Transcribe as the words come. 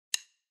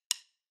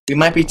We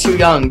might be too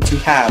young to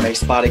have a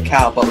spotted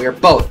cow, but we are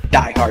both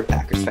diehard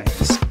Packers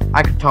fans.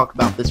 I could talk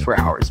about this for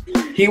hours.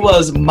 He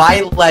was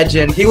my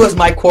legend. He was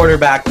my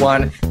quarterback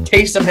one.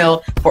 Taysom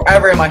Hill,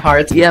 forever in my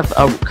heart. You have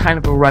a kind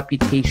of a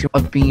reputation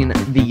of being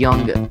the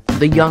young and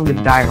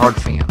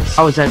diehard fans.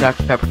 How was that,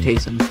 Dr. Pepper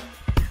Taysom?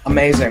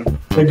 Amazing.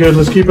 Okay, good.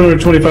 Let's keep it under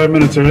 25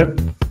 minutes, all right?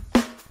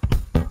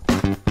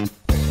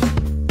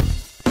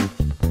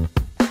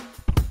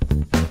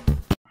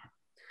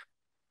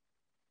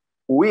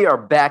 We are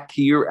back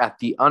here at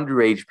the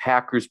Underage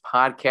Packers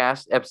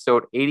podcast,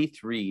 episode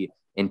 83,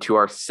 into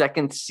our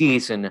second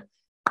season,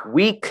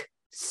 week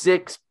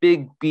 6,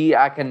 Big B.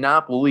 I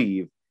cannot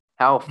believe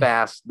how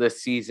fast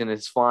this season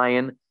is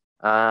flying.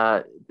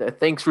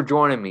 Thanks for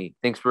joining me.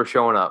 Thanks for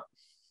showing up.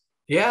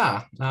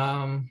 Yeah,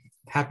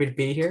 happy to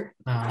be here.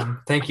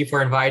 Thank you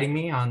for inviting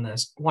me on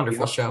this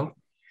wonderful show.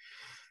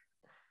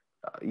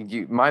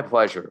 My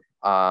pleasure.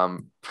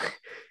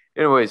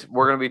 Anyways,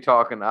 we're going to be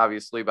talking,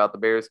 obviously, about the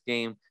Bears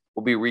game.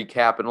 We'll be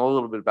recapping a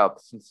little bit about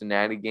the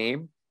Cincinnati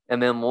game.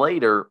 And then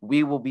later,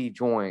 we will be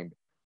joined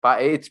by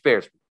 – it's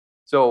Bears.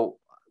 So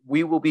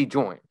we will be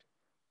joined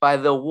by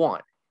the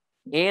one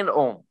and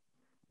only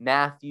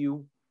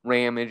Matthew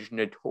Rammage,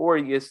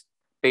 notorious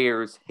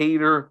Bears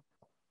hater.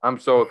 I'm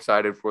so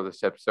excited for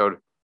this episode.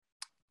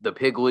 The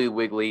Piggly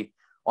Wiggly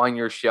on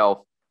your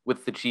shelf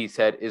with the cheese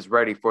head is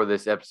ready for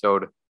this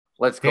episode.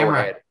 Let's go ahead.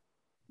 Right.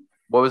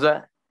 What was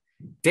that?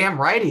 Damn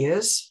right he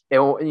is.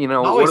 And, you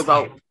know, Always what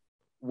about hype.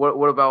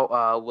 What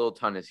about Lil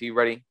Ton? Is he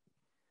ready?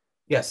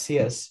 Yes, he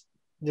is.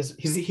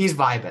 He's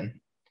vibing.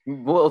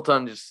 Lil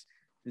Ton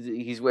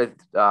he's with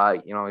he's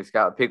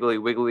got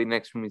Piggly Wiggly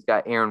next to him. He's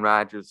got Aaron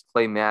Rodgers,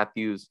 Clay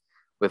Matthews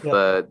with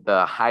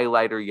the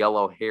highlighter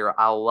yellow hair.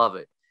 I love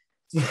it.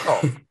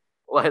 So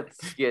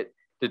let's get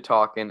to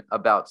talking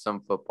about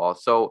some football.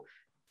 So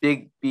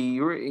Big B,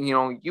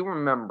 you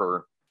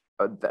remember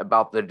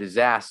about the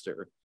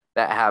disaster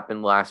that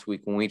happened last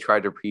week when we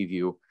tried to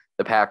preview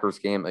the Packers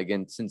game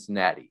against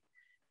Cincinnati.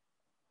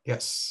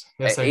 Yes.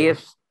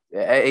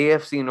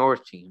 AFC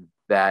North team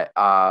that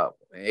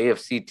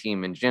AFC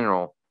team in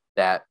general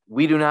that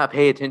we do not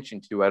pay attention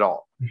to at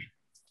all.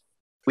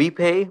 We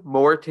pay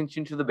more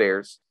attention to the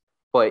Bears,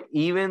 but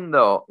even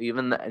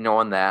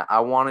knowing that,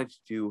 I wanted to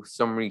do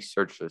some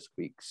research this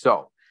week.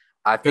 So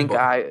I think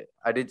I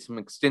did some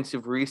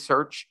extensive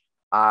research.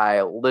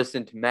 I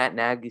listened to Matt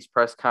Nagy's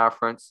press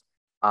conference,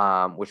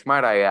 which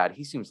might I add,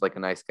 he seems like a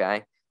nice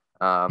guy.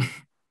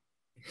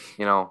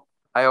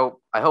 I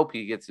hope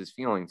he gets his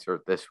feelings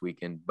hurt this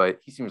weekend, but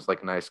he seems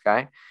like a nice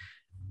guy.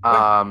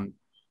 And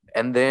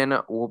then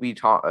we'll be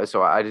talking.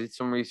 So I did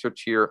some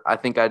research here. I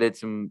think I did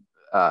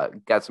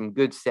got some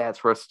good stats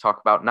for us to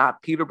talk about,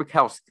 not Peter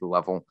Bukowski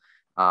level.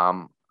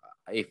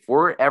 If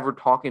we're ever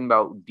talking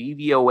about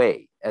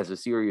DVOA as a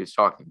serious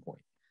talking point,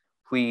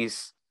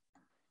 please,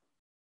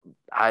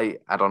 I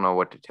don't know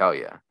what to tell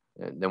you.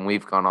 Then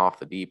we've gone off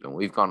the deep and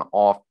we've gone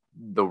off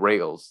the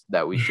rails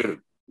that we should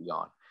be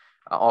on.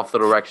 Off the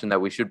direction that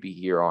we should be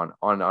here on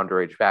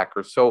Underage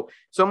Packers. So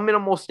some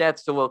minimal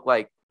stats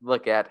to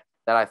look at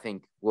that I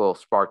think will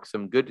spark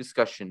some good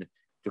discussion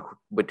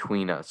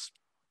between us.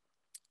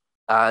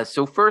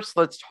 So first,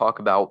 let's talk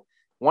about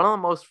one of the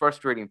most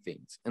frustrating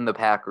things in the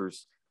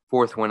Packers'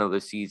 4th win of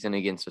the season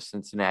against the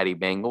Cincinnati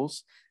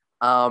Bengals.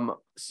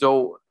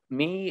 So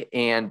me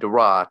and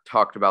Dara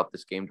talked about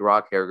this game.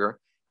 Dara Carriger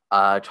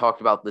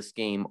talked about this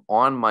game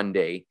on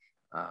Monday.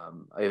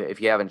 If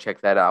you haven't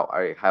checked that out,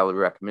 I highly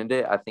recommend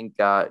it. I think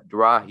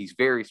Dara, he's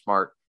very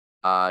smart.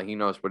 He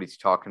knows what he's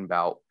talking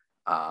about.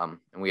 And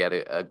we had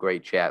a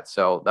great chat.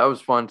 So that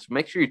was fun. So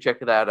make sure you check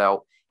that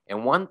out.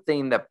 And one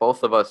thing that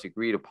both of us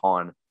agreed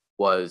upon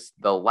was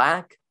the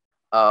lack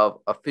of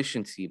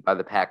efficiency by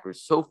the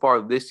Packers so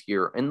far this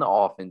year in the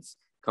offense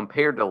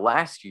compared to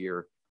last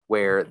year,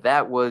 where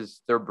that was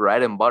their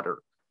bread and butter.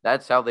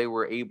 That's how they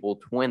were able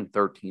to win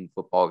 13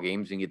 football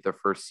games and get their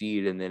first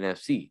seed in the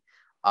NFC.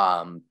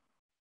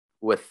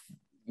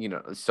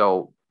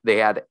 So they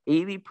had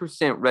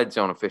 80% red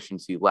zone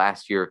efficiency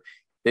last year.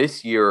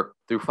 This year,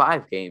 through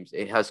 5 games,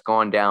 it has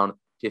gone down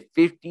to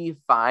 55%,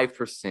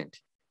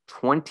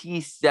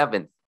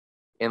 27th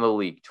in the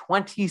league,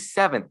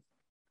 27th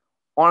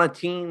on a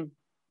team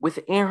with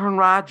Aaron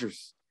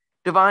Rodgers,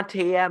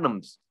 Devontae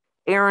Adams,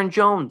 Aaron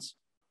Jones,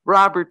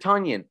 Robert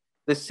Tonyan,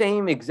 the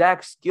same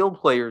exact skill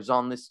players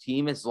on this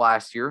team as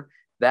last year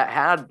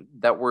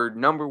that were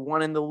number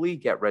 1 in the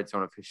league at red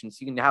zone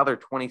efficiency. Now they're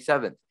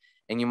 27th.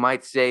 And you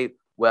might say,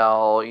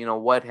 well,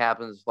 what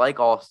happens, like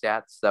all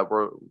stats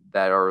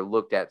that are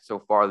looked at so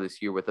far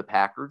this year with the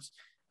Packers,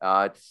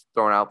 it's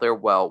thrown out there.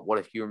 Well, what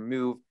if you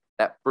remove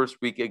that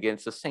first week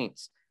against the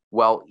Saints?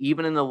 Well,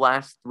 even in the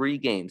last 3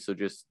 games, so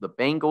just the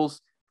Bengals,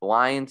 the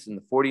Lions, and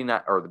the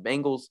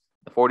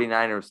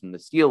 49ers and the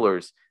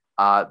Steelers,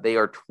 they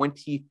are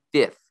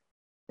 25th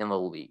in the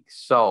league.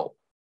 So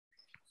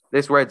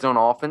this red zone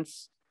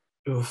offense,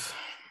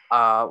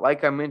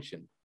 like I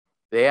mentioned,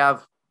 they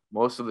have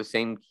most of the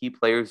same key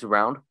players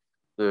around.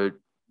 The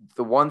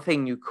one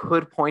thing you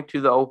could point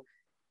to, though,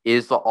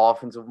 is the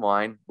offensive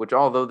line, which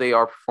although they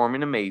are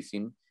performing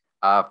amazing,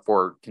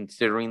 for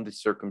considering the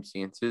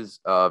circumstances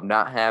of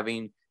not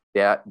having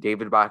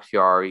David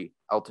Bakhtiari,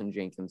 Elton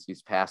Jenkins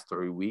these past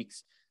 3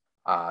 weeks.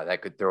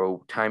 That could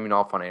throw timing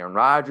off on Aaron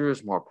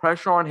Rodgers, more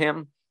pressure on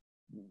him.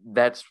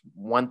 That's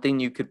one thing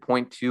you could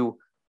point to.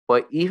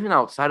 But even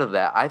outside of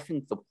that, I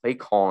think the play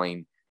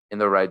calling in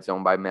the red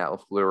zone by Matt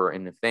LaFleur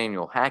and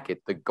Nathaniel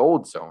Hackett, the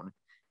gold zone,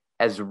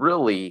 has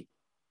really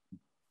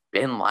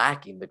been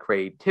lacking. The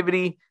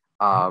creativity.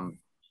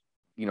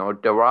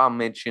 Dara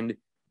mentioned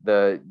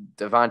the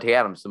Devontae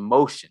Adams, the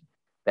motion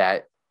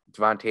that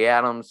Devontae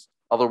Adams,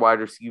 other wide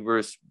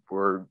receivers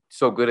were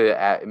so good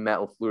at Matt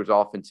LaFleur's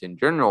offense in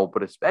general,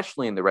 but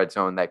especially in the red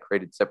zone that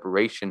created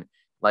separation,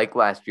 like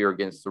last year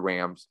against the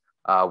Rams,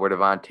 where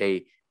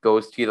Devontae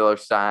goes to the other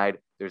side.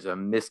 There's a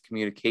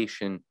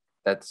miscommunication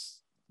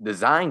that's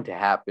designed to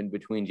happen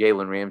between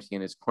Jalen Ramsey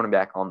and his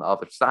cornerback on the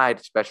other side,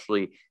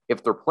 especially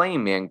if they're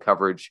playing man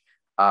coverage.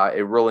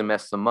 It really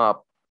messed them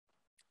up.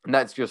 And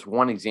that's just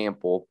one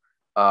example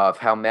of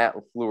how Matt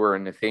LaFleur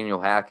and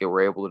Nathaniel Hackett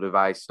were able to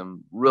devise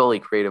some really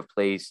creative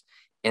plays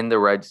in the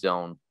red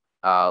zone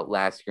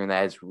last year, and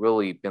that has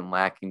really been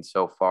lacking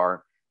so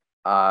far.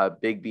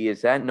 Big B,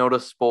 is that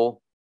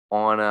noticeable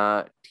on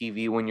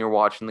TV when you're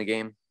watching the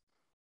game?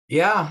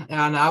 Yeah,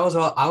 and I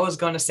was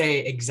going to say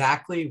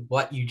exactly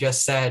what you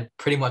just said,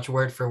 pretty much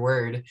word for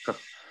word.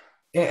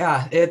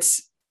 Yeah,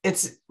 it's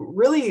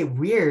really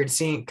weird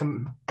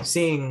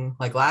seeing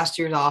like last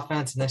year's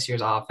offense and this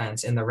year's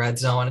offense in the red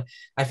zone.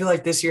 I feel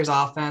like this year's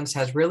offense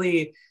has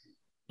really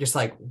just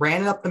like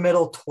ran it up the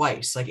middle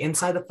twice, like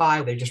inside the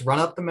 5, they just run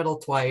up the middle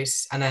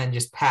twice and then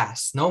just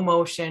pass. No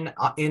motion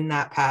in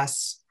that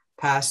pass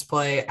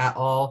play at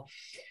all.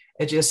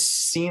 It just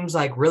seems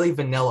like really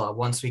vanilla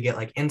once we get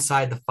like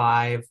inside the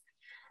 5,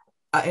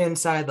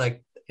 inside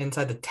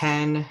the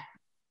 10,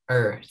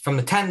 or from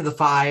the 10 to the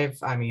 5.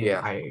 I mean,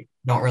 yeah. I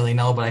don't really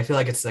know, but I feel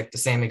like it's like the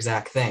same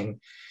exact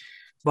thing.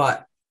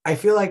 But I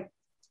feel like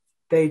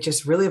they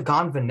just really have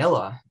gone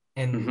vanilla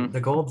in the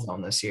gold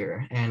zone this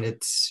year. And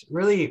it's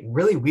really,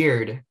 really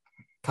weird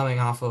coming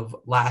off of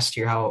last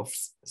year, how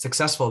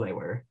successful they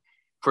were.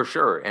 For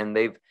sure. And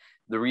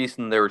the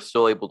reason they were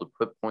still able to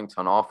put points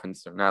on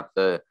offense, they're not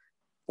the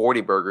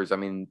 40 burgers. I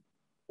mean,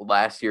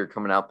 last year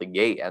coming out the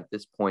gate at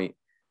this point,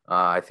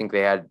 I think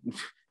they had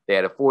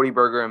a 40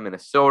 burger in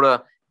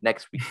Minnesota.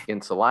 Next week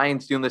against the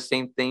Lions, doing the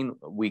same thing.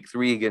 Week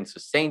 3 against the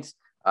Saints,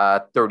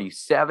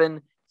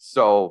 37.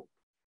 So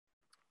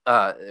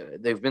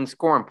they've been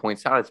scoring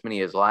points, not as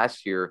many as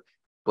last year,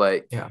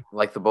 but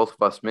like the both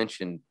of us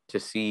mentioned, to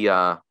see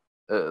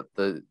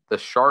the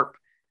sharp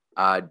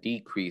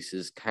decrease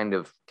is kind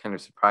of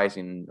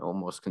surprising,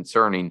 almost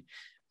concerning.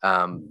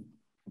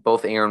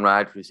 Both Aaron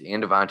Rodgers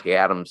and Devontae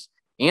Adams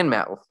and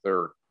Matt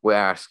LaFleur were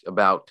asked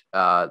about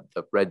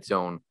the red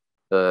zone,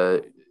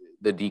 the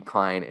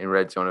decline in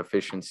red zone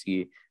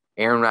efficiency.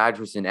 Aaron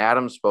Rodgers and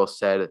Adams both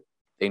said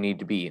they need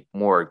to be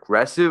more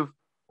aggressive,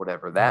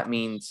 whatever that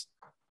means.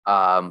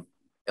 And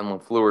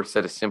LaFleur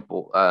said a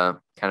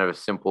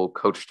simple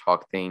coach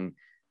talk thing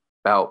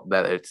about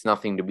that it's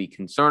nothing to be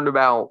concerned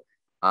about,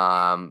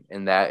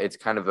 and that it's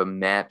kind of a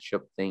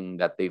matchup thing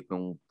that they've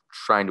been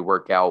trying to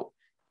work out,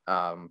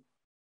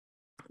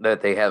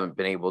 that they haven't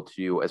been able to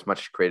do as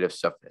much creative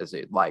stuff as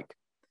they'd like.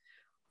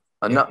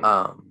 And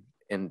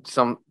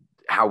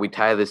how we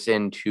tie this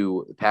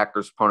into the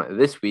Packers' opponent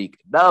this week,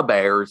 the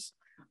Bears,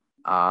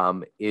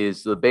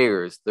 is the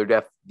Bears.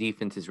 Their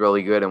defense is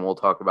really good, and we'll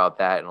talk about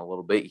that in a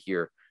little bit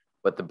here.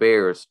 But the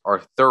Bears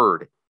are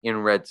 3rd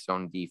in red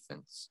zone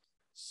defense.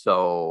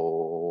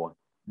 So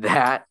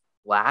that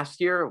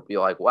last year would be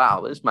like,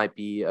 wow, this might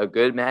be a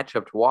good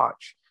matchup to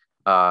watch.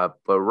 But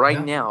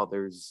right now,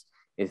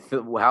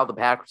 how the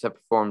Packers have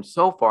performed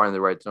so far in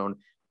the red zone.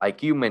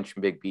 Like you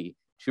mentioned, Big B,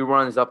 2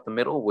 runs up the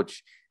middle,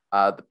 which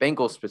the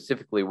Bengals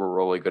specifically were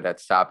really good at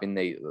stopping.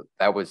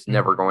 That was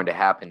never going to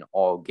happen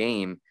all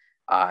game.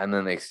 And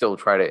then they still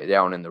tried it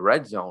down in the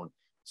red zone.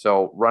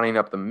 So running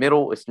up the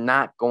middle is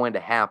not going to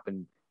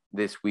happen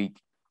this week.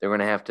 They're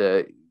going to have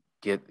to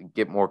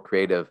get more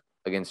creative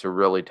against a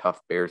really tough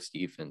Bears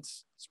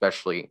defense,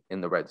 especially in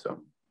the red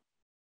zone.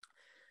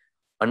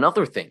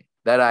 Another thing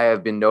that I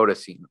have been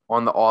noticing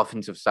on the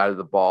offensive side of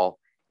the ball,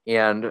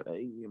 and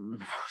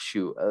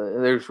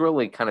there's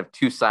really kind of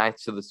 2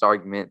 sides to this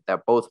argument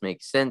that both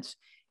make sense,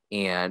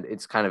 and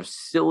it's kind of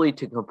silly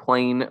to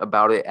complain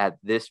about it at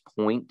this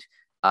point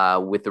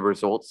with the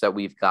results that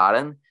we've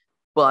gotten,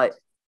 but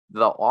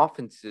the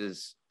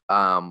offense's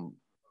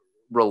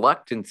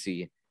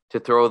reluctancy to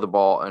throw the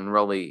ball, and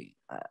really,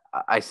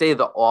 I say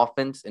the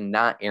offense and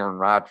not Aaron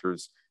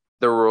Rodgers,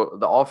 the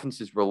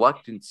offense's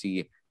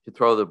reluctancy to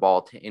throw the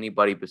ball to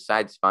anybody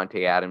besides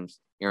Devontae Adams,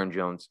 Aaron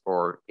Jones,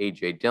 or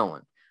A.J.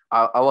 Dillon.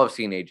 I love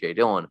seeing A.J.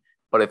 Dillon,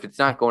 but if it's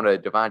not going to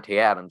Devontae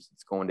Adams,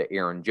 it's going to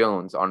Aaron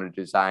Jones on a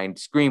designed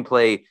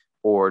screenplay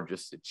or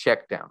just a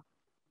check down.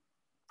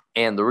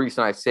 And the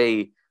reason I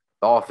say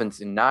the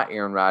offense and not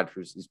Aaron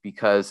Rodgers is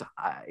because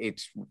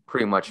it's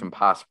pretty much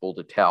impossible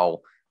to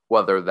tell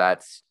whether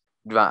that's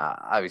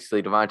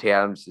obviously Devontae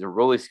Adams is a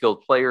really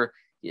skilled player.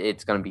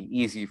 It's going to be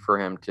easy for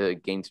him to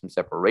gain some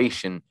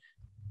separation.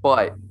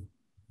 But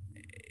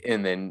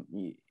and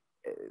then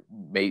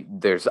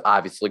there's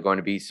obviously going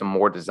to be some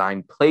more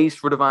designed plays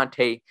for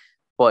Devontae,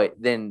 but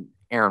then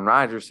Aaron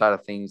Rodgers' side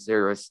of things,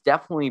 there has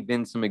definitely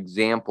been some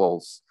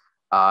examples.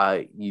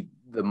 The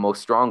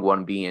most strong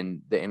one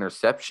being the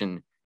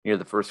interception near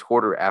the first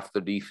quarter after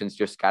the defense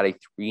just got a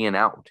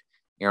 3-and-out.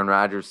 Aaron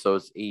Rodgers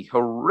throws a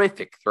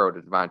horrific throw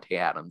to Devontae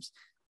Adams.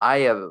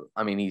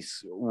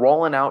 He's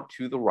rolling out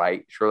to the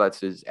right. Sure,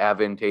 that's his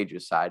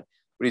advantageous side,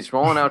 but he's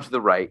rolling out to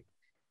the right.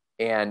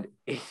 And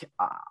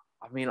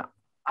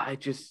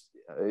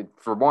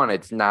for one,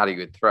 it's not a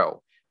good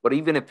throw. But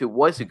even if it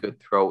was a good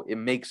throw, it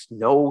makes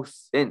no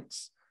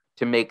sense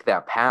to make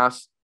that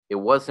pass. It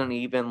wasn't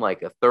even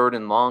like a 3rd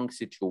and long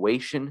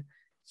situation.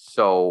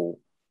 So,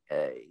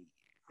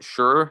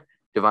 sure,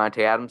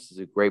 Devontae Adams is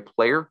a great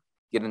player.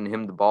 Getting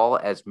him the ball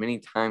as many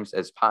times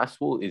as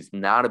possible is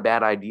not a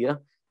bad idea,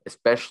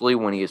 especially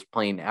when he is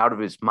playing out of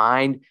his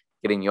mind,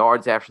 getting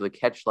yards after the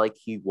catch like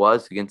he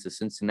was against the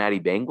Cincinnati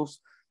Bengals.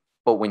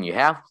 But when you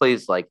have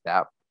plays like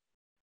that,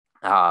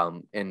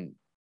 and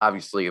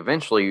obviously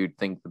eventually you'd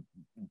think the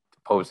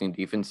opposing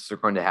defenses are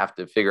going to have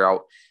to figure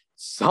out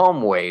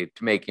some way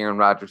to make Aaron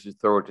Rodgers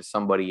throw it to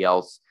somebody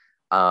else.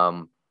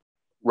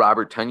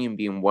 Robert Tonyan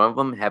being one of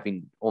them,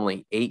 having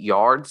only 8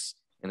 yards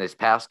in his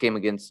past game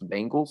against the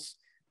Bengals.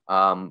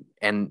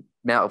 And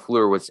Matt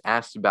LaFleur was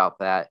asked about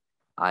that.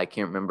 I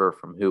can't remember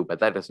from who, but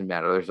that doesn't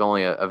matter. There's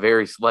only a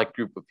very select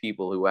group of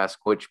people who ask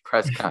which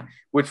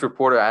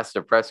reporter asked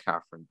a press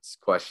conference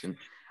question.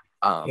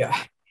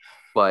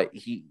 But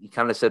he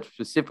kind of said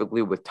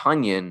specifically with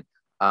Tonyan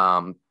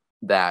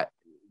that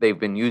they've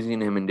been using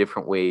him in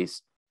different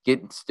ways,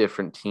 against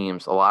different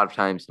teams, a lot of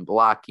times in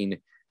blocking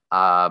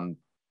and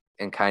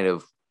kind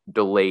of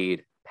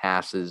delayed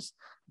passes.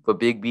 But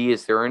Big B,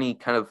 is there any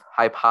kind of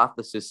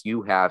hypothesis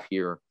you have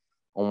here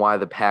on why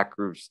the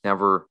Packers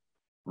never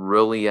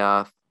really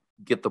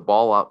get the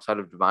ball outside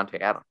of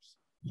Devontae Adams?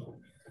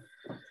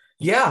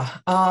 Yeah,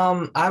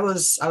 I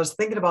was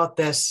thinking about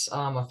this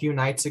a few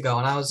nights ago,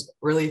 and I was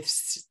really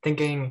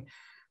thinking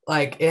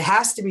like it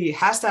has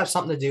to have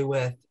something to do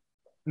with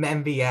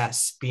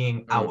MVS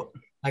being out.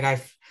 Like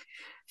I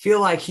feel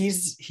like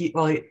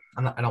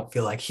I don't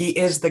feel like he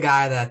is the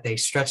guy that they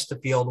stretch the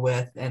field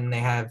with,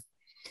 and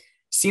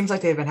seems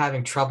like they've been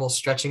having trouble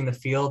stretching the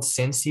field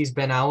since he's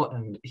been out,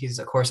 and he's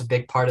of course a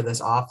big part of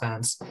this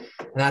offense,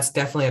 and that's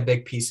definitely a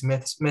big piece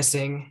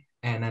missing.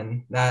 And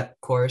then that,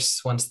 of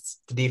course,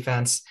 once the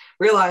defense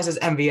realizes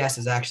MVS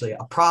is actually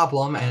a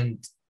problem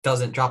and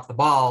doesn't drop the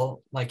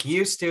ball like he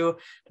used to,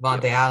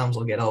 Devontae Adams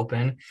will get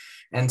open.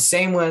 And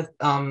same with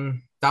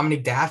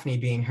Dominique Daphne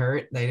being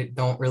hurt. They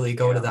don't really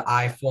go to the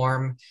I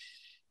form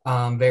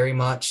very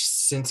much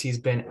since he's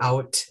been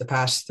out the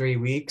past 3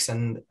 weeks.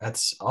 And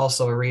that's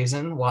also a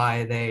reason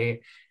why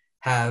they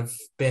have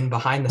been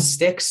behind the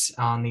sticks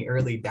on the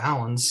early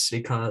downs,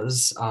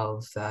 because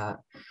of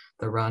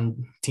the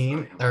run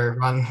team or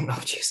run. Oh,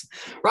 jeez.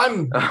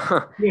 Run.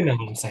 You know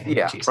what I'm saying.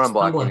 Yeah. Jesus. Run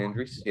blocking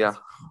injuries. Yeah.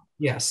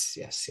 Yes.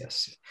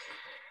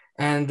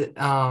 And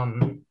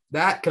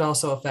that could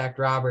also affect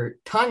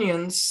Robert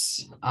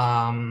Tonyan's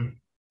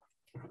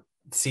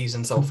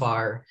season so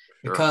far,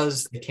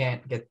 because they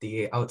can't get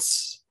the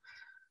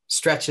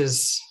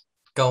stretches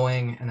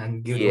going, and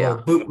then do a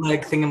little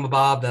bootleg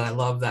thingamabob that I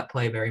love that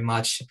play very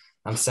much.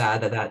 I'm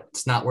sad that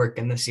that's not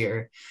working this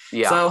year.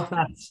 Yeah. So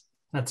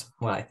that's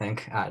what I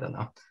think. I don't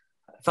know.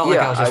 I felt like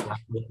I was just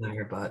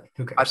there, but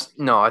who cares?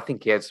 I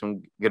think he had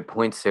some good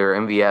points there.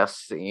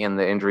 MVS and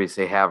the injuries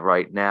they have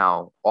right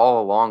now,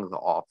 all along the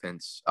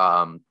offense,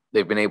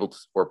 they've been able to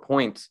score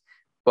points,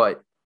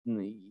 but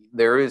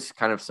there is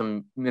kind of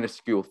some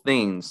minuscule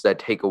things that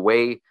take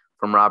away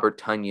from Robert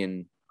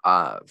Tonyan,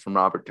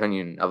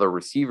 other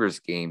receivers'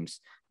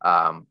 games.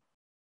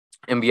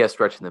 MVS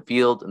stretching the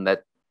field, and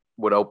that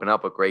would open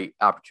up a great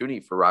opportunity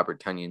for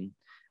Robert Tonyan.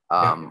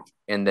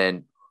 And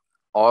then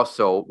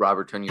also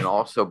Robert Tonyan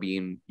also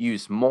being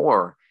used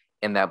more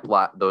in that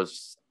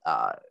those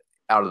out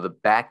of the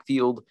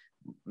backfield,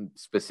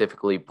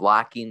 specifically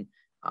blocking,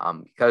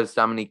 because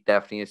Dominique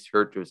Daphne is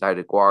hurt. Josiah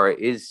DeGuara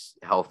is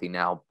healthy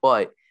now,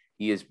 but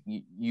he is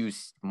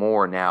used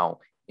more now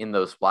in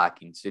those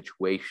blocking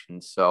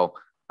situations. So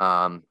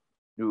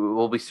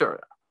we'll be certain.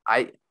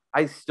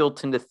 I still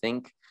tend to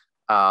think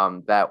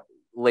that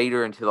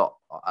later into the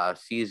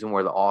season,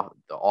 where the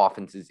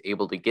offense is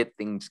able to get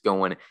things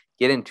going,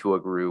 get into a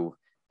groove,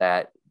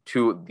 that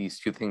these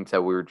two things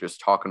that we were just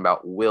talking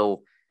about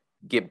will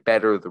get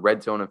better: the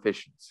red zone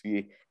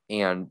efficiency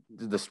and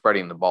the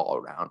spreading the ball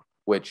around,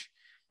 which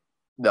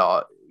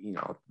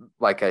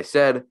like I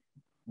said,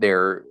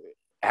 they're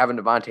having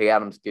Devontae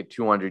Adams get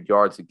 200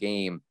 yards a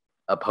game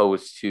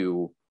opposed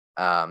to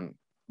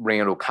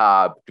Randall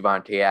Cobb,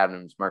 Devontae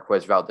Adams,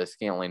 Marquez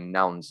Valdez-Scantling, and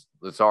Allen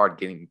Lazard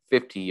getting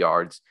 50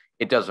 yards.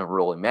 It doesn't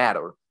really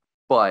matter,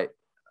 but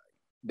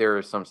there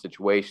are some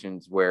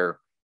situations where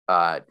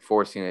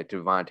forcing it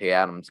to Devontae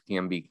Adams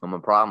can become a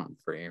problem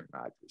for Aaron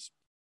Rodgers.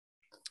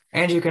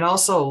 And you can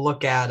also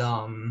look at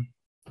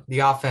the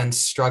offense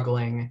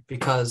struggling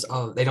because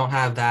of they don't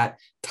have that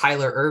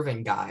Tyler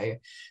Irvin guy.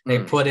 They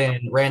put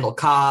in Randall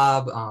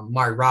Cobb,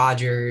 Mark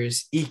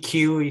Rogers,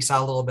 EQ. You saw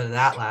a little bit of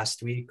that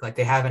last week. Like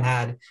they haven't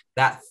had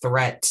that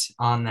threat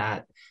on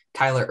that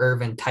Tyler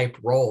Irvin type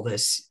role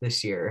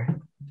this year.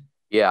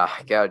 Yeah,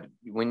 God,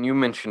 when you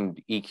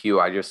mentioned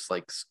EQ, I just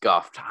like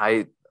scuffed.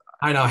 I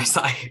know. I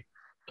saw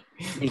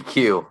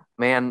EQ,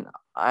 man.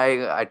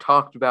 I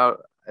talked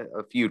about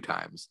a few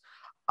times.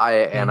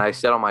 I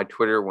said on my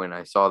Twitter when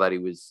I saw that he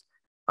was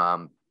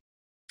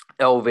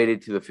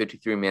elevated to the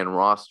 53-man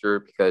roster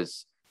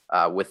because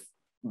with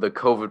the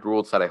COVID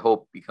rules that I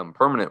hope become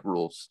permanent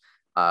rules,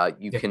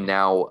 you can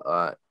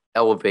now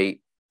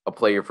elevate a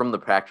player from the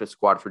practice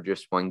squad for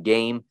just one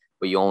game,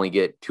 but you only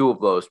get 2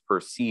 of those per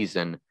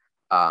season.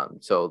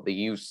 So they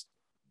use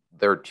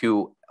their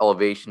 2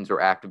 elevations or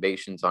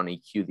activations on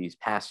EQ these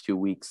past 2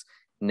 weeks.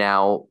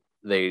 Now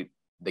they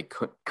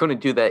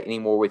couldn't do that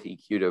anymore with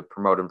EQ to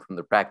promote him from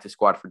the practice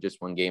squad for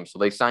just one game. So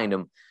they signed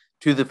him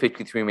to the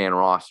 53-man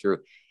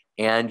roster.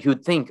 And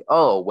you'd think,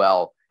 oh,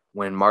 well,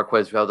 when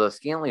Marquez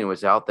Valdes-Scantling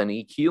was out, then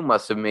EQ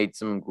must have made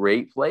some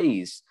great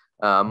plays,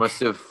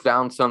 must have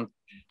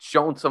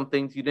shown some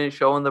things you didn't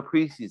show in the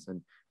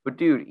preseason. But,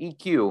 dude,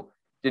 EQ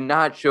did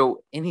not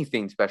show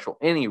anything special,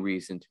 any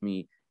reason to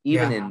me,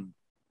 even in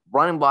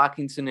running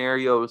blocking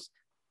scenarios,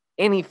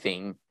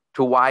 anything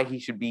to why he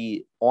should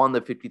be on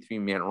the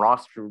 53-man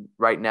roster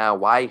right now,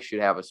 why he should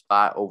have a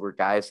spot over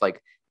guys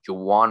like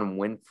Juwan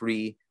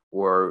Winfrey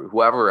or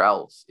whoever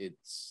else.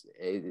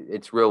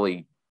 It's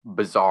really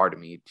bizarre to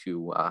me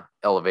to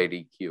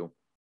elevate EQ.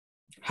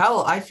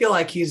 Hell, I feel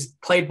like he's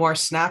played more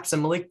snaps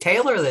than Malik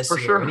Taylor this year,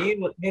 sure.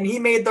 and he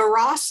made the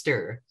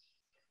roster.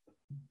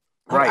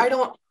 Like,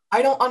 right.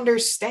 I don't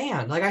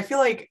understand. Like, I feel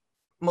like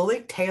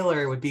Malik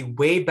Taylor would be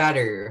way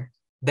better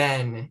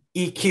than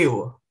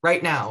EQ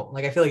right now.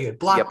 Like, I feel like you'd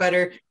block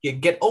better,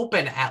 you'd get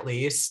open at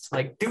least,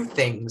 like do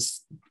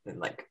things.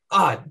 Like,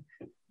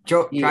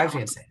 drives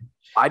me insane.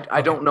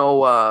 I don't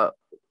know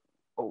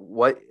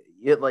what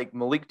it like.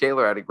 Malik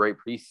Taylor had a great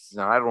preseason.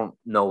 I don't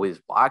know his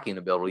blocking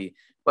ability,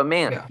 but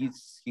man,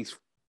 he's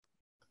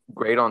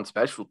great on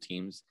special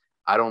teams.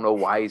 I don't know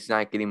why he's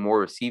not getting more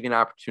receiving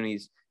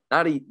opportunities.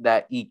 Not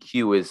that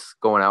EQ is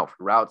going out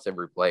for routes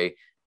every play,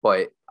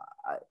 but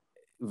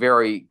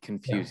very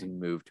confusing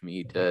move to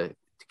me to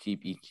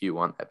keep EQ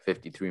on that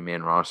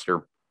 53-man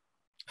roster.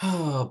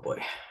 Oh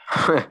boy.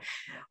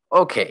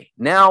 Okay,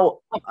 now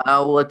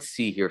let's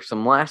see here.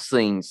 Some last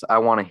things I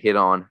want to hit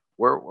on.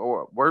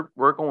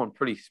 We're going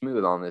pretty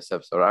smooth on this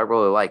episode. I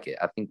really like it.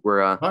 I think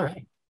we're all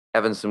right,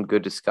 having some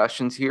good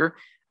discussions here.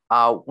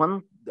 A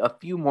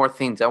few more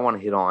things I want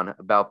to hit on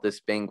about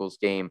this Bengals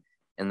game,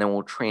 and then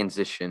we'll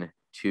transition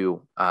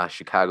to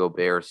Chicago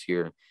Bears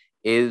here,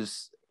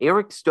 is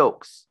Eric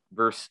Stokes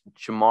versus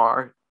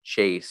Jamar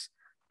Chase,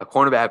 a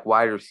cornerback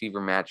wide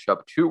receiver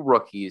matchup, 2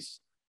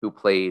 rookies who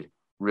played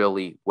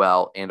really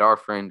well. And our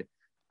friend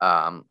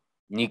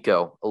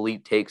Nico,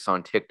 Elite Takes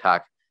on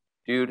TikTok,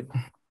 dude,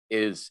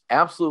 is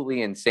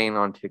absolutely insane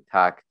on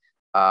TikTok.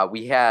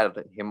 We had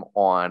him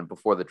on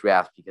before the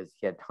draft because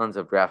he had tons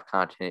of draft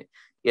content.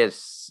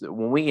 Yes,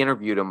 when we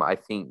interviewed him, I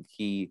think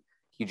he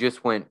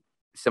just went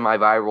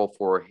semi-viral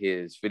for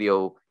his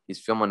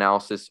film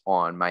analysis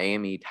on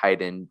Miami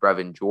tight end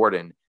Brevin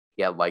Jordan.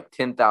 He had like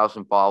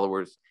 10,000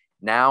 followers.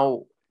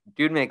 Now,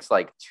 dude makes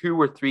like 2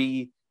 or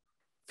 3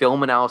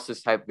 film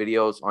analysis type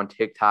videos on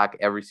TikTok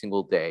every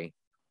single day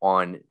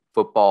on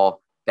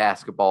football,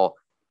 basketball,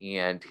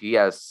 and he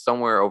has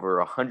somewhere over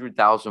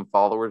 100,000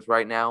 followers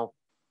right now.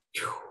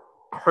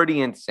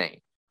 Pretty insane.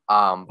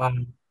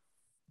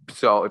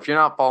 So if you're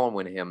not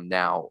following him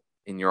now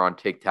and you're on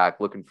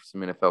TikTok looking for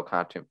some NFL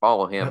content,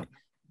 follow him.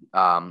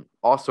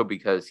 Also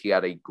because he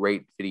had a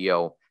great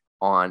video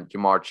on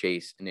Jamar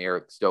Chase and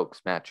Eric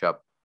Stokes matchup,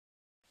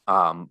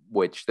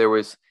 which there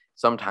was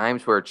some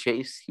times where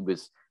Chase, he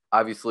was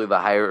obviously the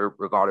higher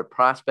regarded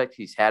prospect.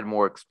 He's had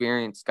more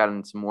experience,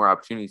 gotten some more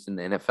opportunities in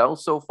the NFL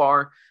so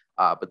far.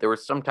 But there were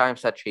some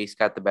times that Chase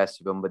got the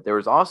best of him, but there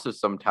was also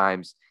some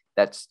times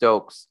that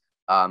Stokes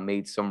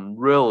made some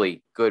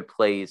really good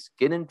plays,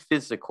 getting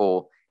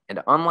physical,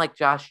 and unlike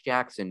Josh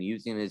Jackson,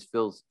 using his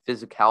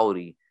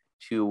physicality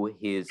to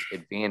his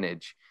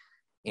advantage.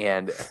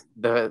 And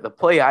the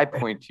play I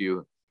point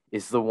to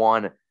is the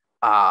one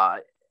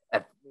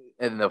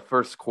in the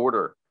first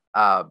quarter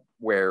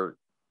where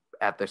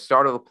at the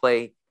start of the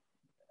play,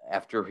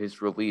 after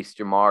his release,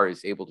 Jamar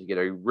is able to get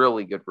a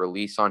really good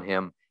release on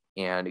him.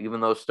 And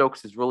even though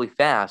Stokes is really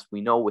fast,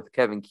 we know with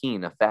Kevin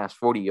Keene, a fast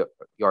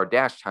 40-yard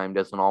dash time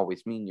doesn't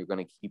always mean you're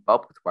going to keep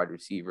up with wide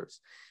receivers.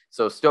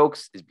 So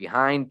Stokes is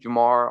behind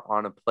Jamar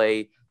on a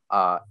play,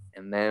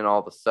 and then all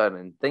of a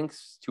sudden,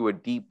 thanks to a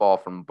deep ball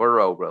from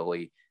Burrow,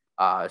 really,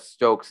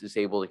 Stokes is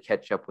able to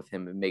catch up with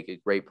him and make a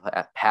great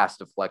pass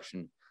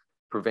deflection,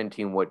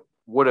 preventing what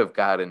would have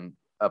gotten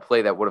a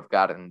play that would have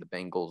gotten the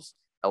Bengals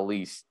at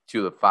least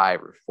to the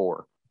 5 or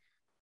 4.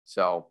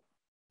 So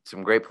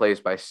some great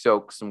plays by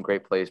Stokes, some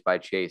great plays by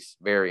Chase.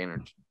 Very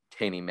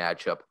entertaining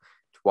matchup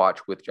to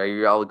watch with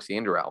Jair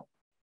Alexander out.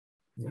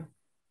 Yeah.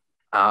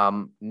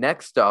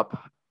 Next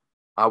up,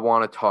 I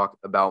want to talk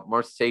about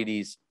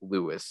Mercedes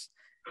Lewis.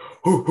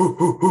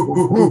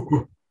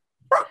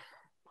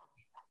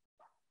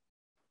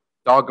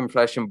 Dog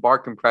impression,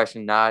 bark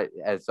impression, not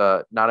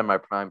in my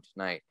prime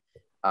tonight.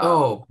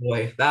 Oh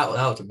boy, that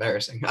was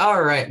embarrassing.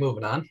 All right,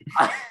 moving on.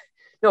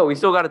 No, we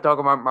still got to talk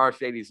about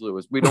Mercedes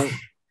Lewis. We don't.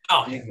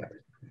 Oh,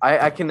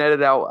 I can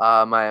edit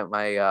out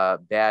my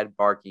bad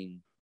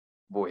barking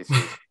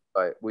voices,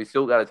 but we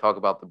still got to talk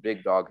about the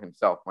big dog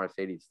himself,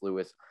 Mercedes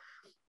Lewis,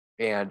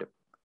 and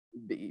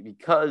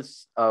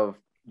because of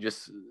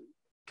just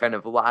kind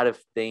of a lot of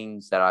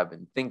things that I've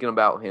been thinking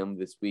about him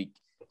this week,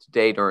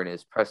 today during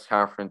his press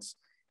conference,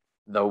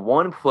 the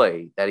one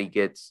play that he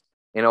gets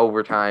in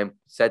overtime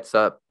sets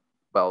up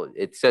a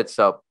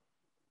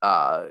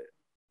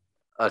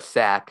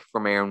sack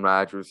from Aaron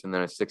Rodgers and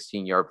then a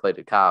 16-yard play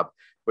to Cobb.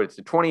 But it's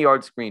a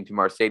 20-yard screen to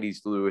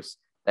Mercedes Lewis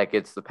that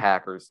gets the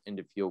Packers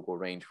into field goal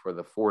range for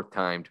the fourth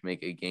time to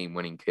make a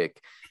game-winning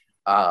kick.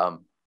 And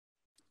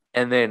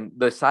then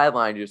the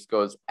sideline just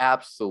goes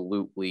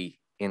absolutely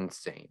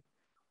insane.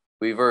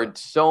 We've heard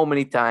so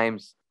many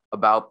times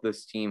about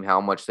this team,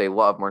 how much they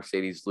love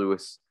Mercedes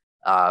Lewis.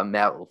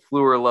 Matt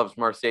LaFleur loves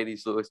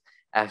Mercedes Lewis.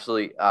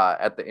 Actually,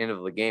 at the end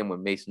of the game,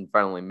 when Mason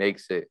finally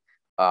makes it,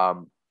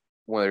 when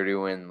they're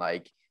doing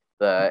like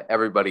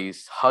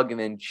everybody's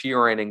hugging and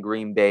cheering in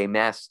Green Bay,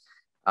 mass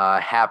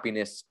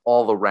happiness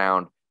all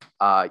around.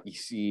 You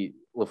see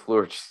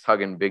LaFleur just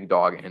hugging Big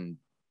Dog, and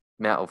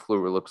Matt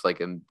LaFleur looks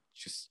like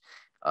just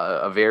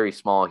a very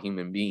small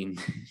human being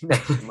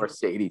next to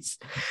Mercedes.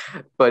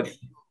 But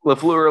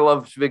LaFleur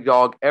loves Big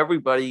Dog.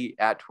 Everybody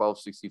at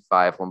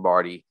 1265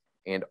 Lombardi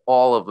and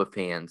all of the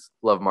fans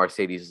love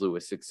Mercedes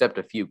Lewis, except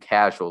a few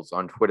casuals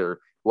on Twitter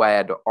who I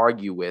had to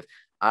argue with.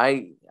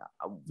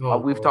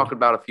 We've talked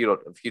about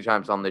a few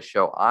times on this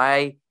show.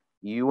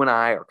 You and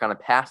I are kind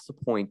of past the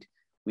point.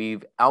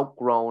 We've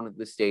outgrown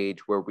the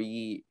stage where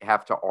we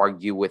have to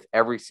argue with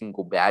every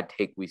single bad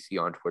take we see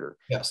on Twitter.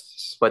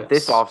 Yes. But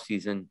this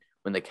offseason,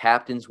 when the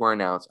captains were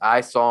announced,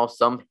 I saw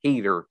some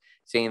hater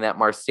saying that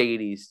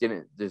Mercedes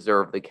didn't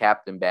deserve the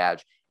captain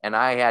badge, and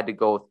I had to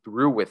go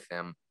through with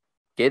them,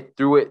 get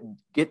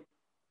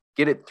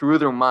it through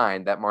their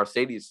mind that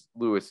Mercedes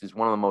Lewis is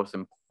one of the most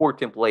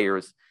important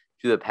players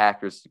to the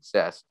Packers'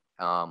 success,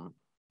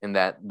 and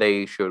that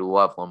they should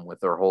love them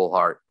with their whole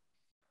heart.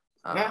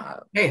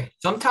 Hey,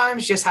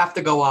 sometimes you just have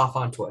to go off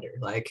on Twitter.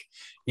 Like,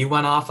 you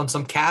went off on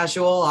some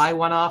casual, I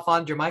went off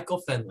on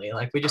Jermichael Finley.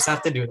 Like, we just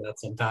have to do that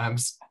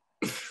sometimes.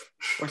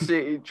 Well,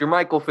 see,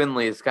 Jermichael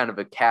Finley is kind of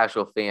a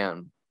casual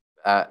fan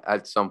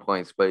at some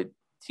points, but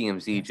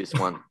TMZ just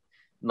won.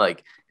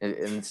 Like,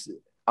 and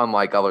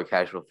unlike other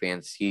casual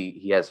fans,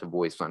 he has a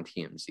voice on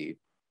TMZ.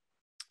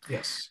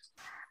 Yes.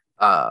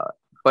 But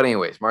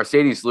anyways,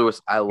 Mercedes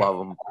Lewis, I love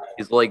him.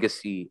 His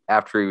legacy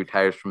after he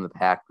retires from the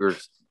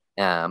Packers,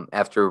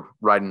 after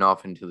riding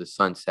off into the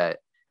sunset,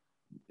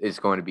 is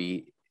going to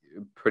be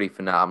pretty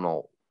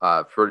phenomenal.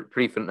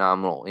 Pretty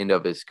phenomenal end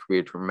of his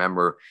career to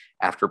remember,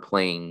 after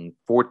playing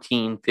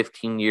 14,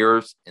 15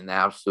 years in the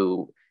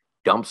absolute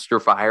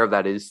dumpster fire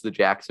that is the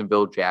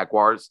Jacksonville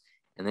Jaguars,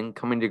 and then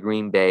coming to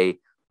Green Bay.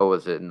 What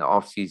was it, in the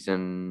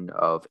offseason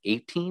of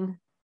 18?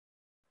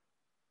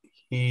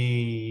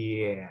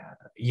 Yeah.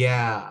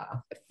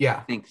 I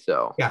think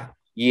so.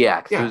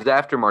 Yeah. Because it was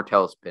after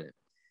Martellus Bennett.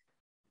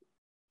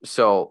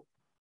 So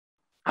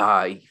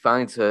he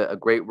finds a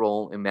great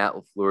role in Matt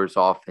LaFleur's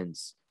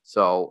offense.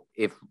 So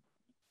if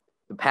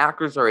the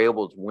Packers are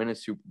able to win a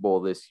Super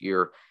Bowl this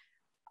year,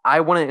 I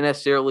wouldn't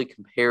necessarily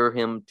compare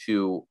him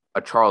to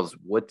a Charles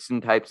Woodson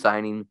type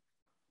signing,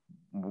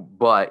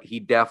 but he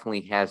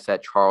definitely has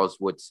that Charles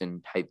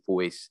Woodson type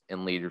voice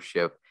and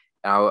leadership.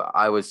 And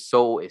I was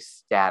so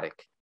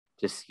ecstatic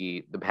to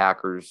see the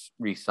Packers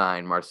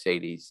re-sign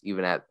Mercedes,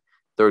 even at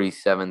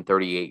 37,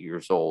 38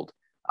 years old,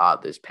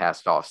 this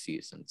past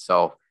offseason.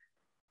 So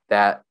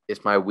that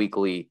is my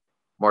weekly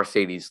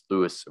Mercedes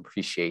Lewis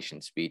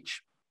appreciation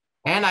speech.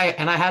 And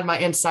I had my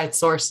inside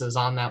sources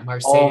on that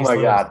Mercedes. Oh my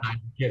God.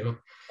 Too.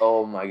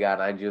 Oh my God.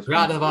 I just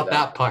forgot about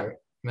that part,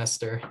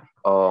 mister.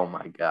 Oh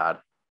my God.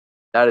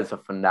 That is a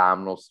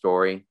phenomenal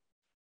story.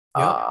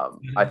 Yep.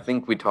 I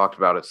think we talked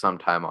about it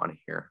sometime on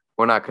here.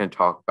 We're not going to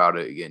talk about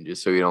it again,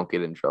 just so you don't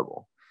get in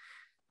trouble.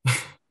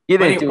 He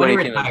didn't do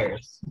anything.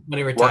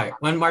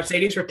 When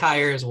Mercedes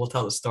retires, we'll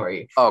tell the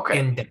story.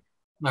 Okay.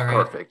 All right.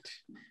 Perfect.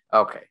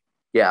 Okay.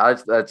 Yeah,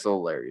 that's a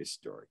hilarious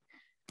story.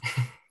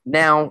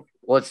 Now,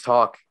 let's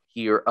talk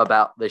here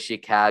about the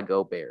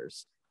Chicago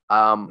Bears.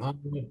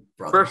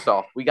 First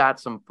off, we got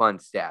some fun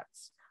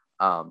stats.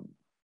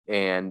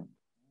 And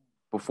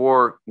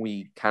before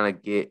we kind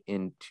of get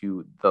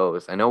into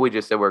those, I know we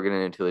just said we're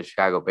getting into the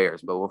Chicago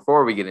Bears, but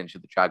before we get into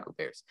the Chicago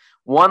Bears,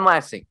 one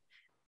last thing.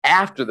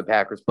 After the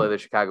Packers play the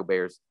Chicago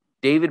Bears,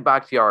 David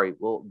Bakhtiari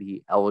will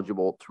be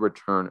eligible to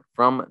return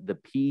from the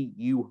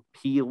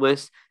PUP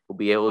list. He'll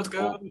be able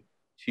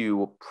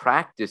to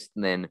practice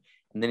then,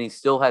 and then he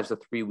still has a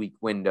 3-week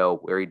window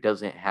where he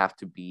doesn't have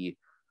to be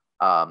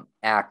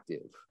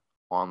active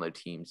on the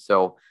team.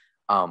 So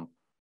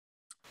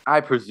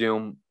I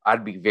presume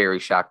I'd be very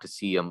shocked to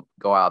see him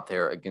go out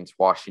there against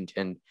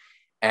Washington.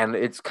 And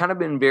it's kind of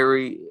been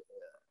very,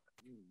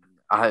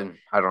 I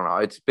don't know.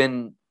 It's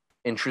been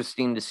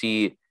interesting to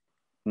see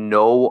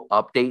no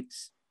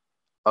updates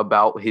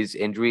about his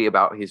injury,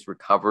 about his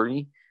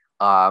recovery.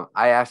 I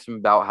asked him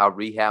about how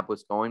rehab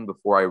was going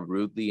before I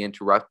rudely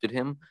interrupted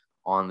him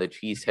on the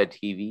Cheesehead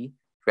TV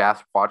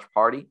draft watch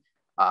party.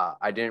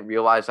 I didn't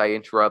realize I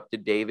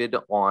interrupted David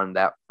on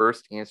that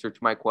first answer to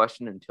my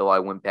question until I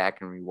went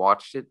back and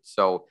rewatched it.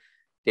 So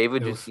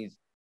David just needs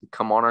to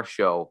come on our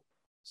show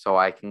so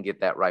I can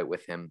get that right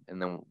with him, and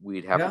then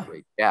we'd have a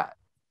great chat.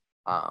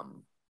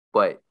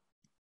 But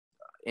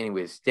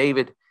anyways,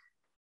 David,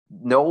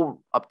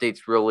 no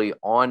updates really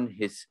on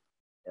his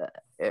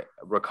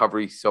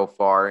recovery so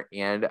far.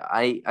 And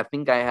I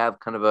think I have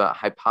kind of a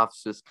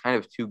hypothesis, kind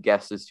of two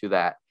guesses to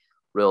that,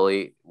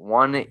 really.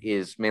 One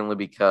is mainly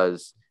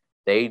because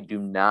they do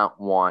not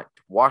want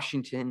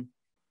Washington,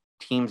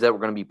 teams that we're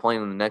going to be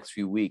playing in the next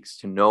few weeks,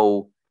 to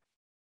know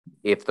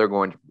if they're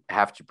going to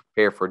have to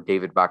prepare for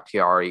David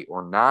Bakhtiari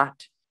or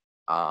not.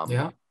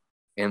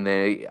 And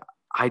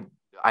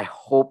I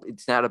hope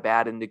it's not a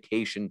bad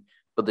indication,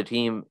 but the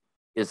team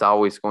is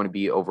always going to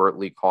be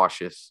overtly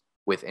cautious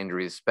with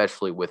injuries,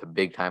 especially with a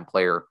big-time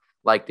player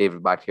like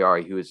David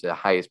Bakhtiari, who is the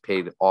highest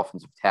paid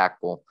offensive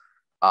tackle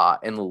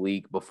in the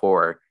league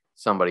before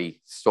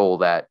somebody stole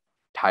that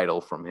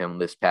title from him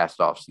this past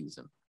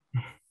offseason.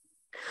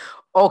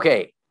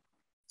 Okay.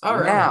 All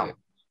right. Now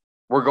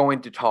we're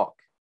going to talk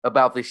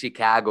about the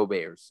Chicago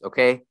Bears,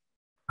 okay?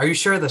 Are you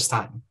sure this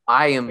time?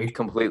 I am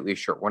completely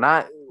sure.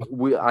 I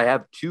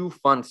have two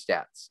fun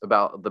stats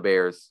about the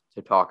Bears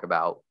to talk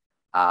about,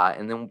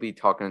 and then we'll be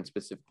talking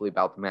specifically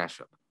about the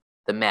matchup.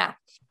 The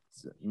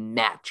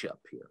matchup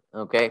here,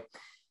 okay?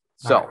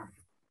 So,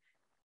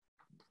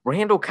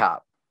 Randall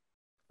Cobb.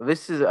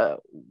 This is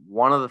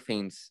one of the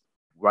things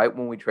right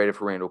when we traded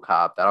for Randall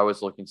Cobb that I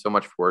was looking so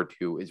much forward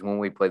to is when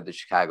we played the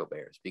Chicago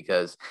Bears,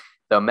 because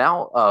the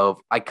amount of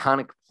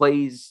iconic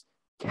plays,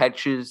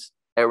 catches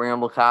that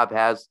Randall Cobb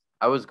has,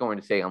 I was going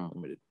to say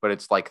unlimited, but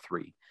it's like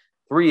 3.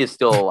 3 is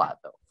still a lot,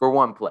 though, for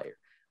one player.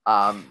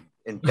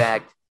 In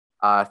fact,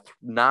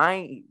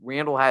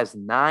 Randall has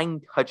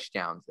 9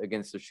 touchdowns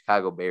against the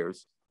Chicago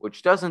Bears,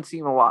 which doesn't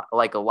seem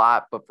like a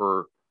lot, but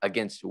for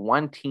against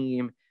one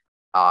team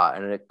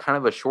in a kind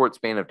of a short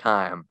span of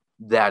time,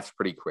 that's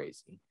pretty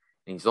crazy.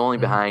 And he's only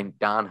behind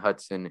Don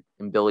Hudson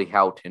and Billy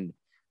Houghton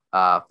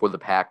for the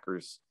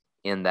Packers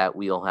in that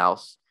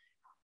wheelhouse.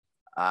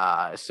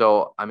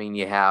 So, I mean,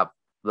 you have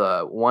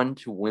the one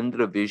to win the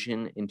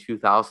division in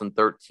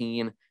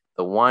 2013,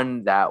 the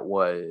one that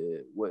was,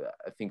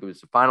 I think it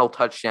was the final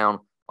touchdown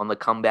on the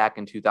comeback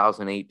in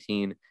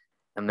 2018,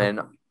 and then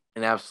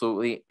an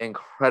absolutely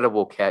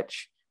incredible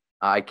catch.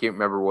 I can't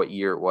remember what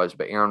year it was,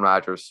 but Aaron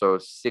Rodgers threw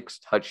 6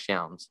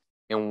 touchdowns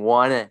in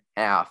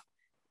 1.5.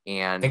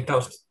 And I think that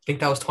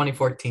was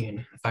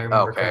 2014, if I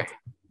remember correctly.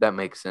 That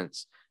makes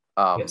sense.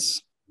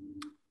 Yes.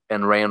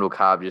 And Randall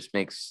Cobb just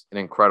makes an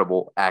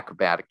incredible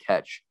acrobatic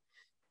catch.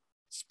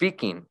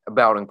 Speaking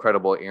about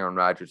incredible Aaron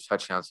Rodgers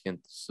touchdowns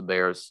against the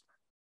Bears,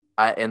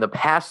 in the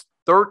past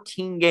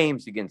 13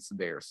 games against the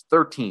Bears,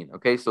 13.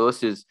 Okay, so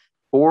this is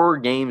 4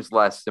 games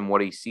less than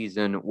what a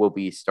season will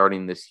be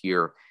starting this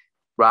year.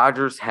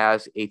 Rodgers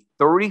has a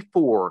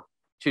 34-2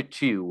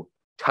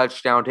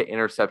 touchdown to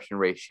interception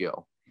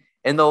ratio.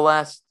 In the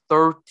last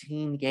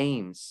 13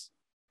 games,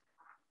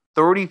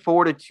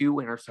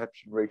 34-2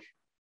 interception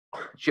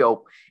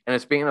ratio in a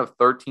span of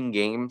 13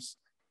 games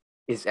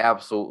is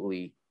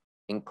absolutely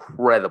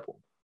incredible.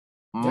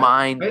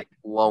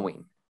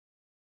 Mind-blowing.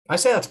 I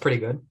say that's pretty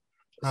good.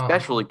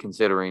 Especially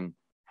considering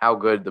how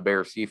good the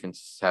Bears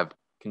defenses have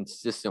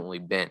consistently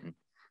been.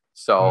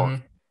 So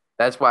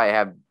that's why I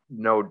have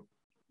no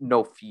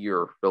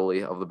fear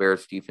really of the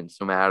Bears defense,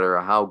 no matter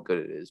how good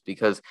it is,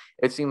 because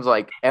it seems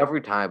like every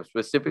time,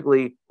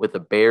 specifically with the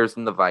Bears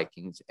and the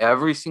Vikings,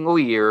 every single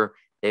year,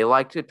 they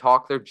like to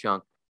talk their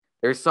junk.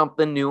 There's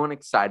something new and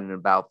exciting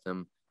about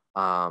them.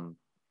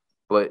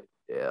 But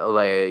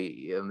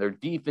their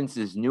defense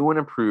is new and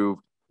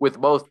improved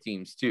with both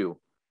teams too,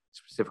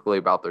 specifically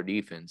about their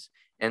defense.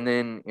 And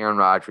then Aaron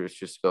Rodgers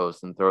just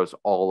goes and throws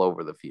all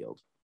over the field.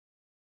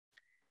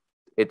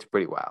 It's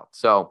pretty wild.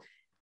 So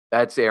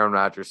that's Aaron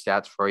Rodgers'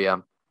 stats for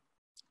you.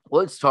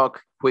 Let's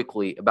talk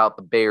quickly about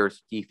the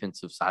Bears'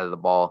 defensive side of the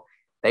ball.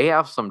 They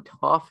have some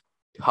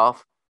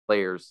tough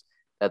players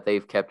that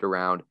they've kept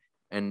around,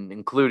 and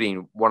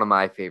including one of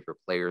my favorite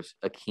players,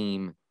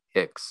 Akeem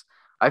Hicks.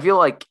 I feel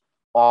like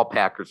all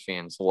Packers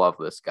fans love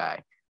this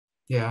guy.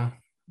 Yeah.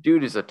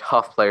 Dude is a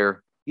tough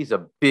player. He's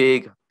a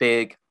big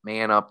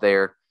man up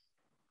there.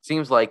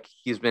 Seems like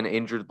he's been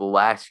injured the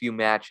last few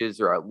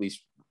matches, or at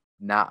least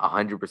not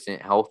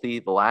 100% healthy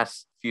the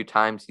last few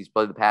times he's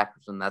played the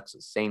Packers, and that's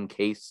the same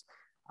case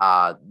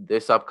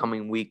this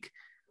upcoming week.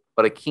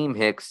 But Akeem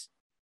Hicks,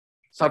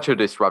 such a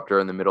disruptor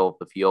in the middle of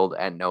the field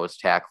at nose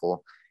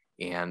tackle,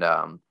 and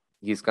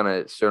he's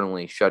going to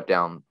certainly shut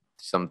down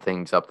some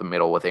things up the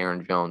middle with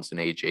Aaron Jones and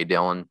A.J.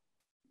 Dillon.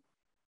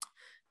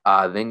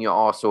 Then you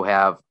also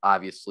have,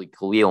 obviously,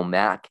 Khalil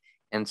Mack,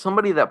 and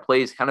somebody that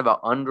plays kind of an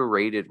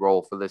underrated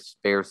role for this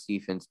Bears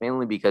defense,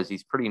 mainly because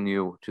he's pretty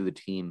new to the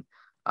team.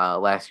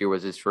 Last year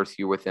was his first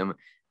year with him.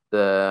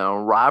 The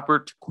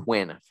Robert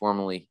Quinn,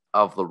 formerly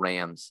of the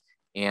Rams,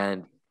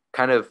 and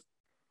kind of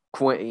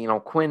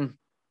Quinn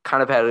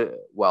kind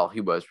of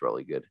he was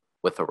really good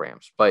with the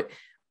Rams, but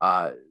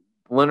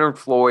Leonard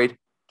Floyd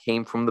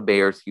came from the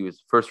Bears. He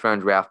was first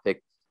round draft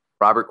pick.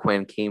 Robert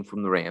Quinn came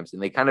from the Rams,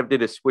 and they kind of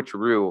did a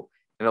switcheroo,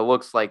 and it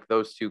looks like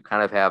those two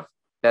kind of have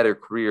better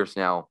careers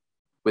now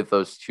with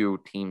those two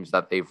teams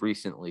that they've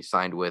recently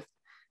signed with.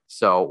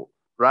 So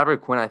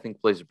Robert Quinn, I think,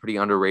 plays a pretty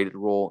underrated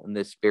role in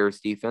this Bears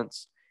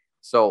defense.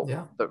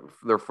 So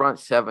their front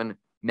seven,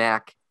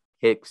 Mack,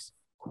 Hicks,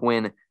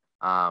 Quinn,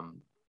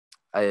 some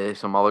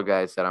other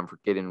guys that I'm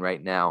forgetting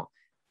right now.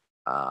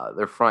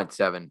 Their front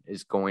seven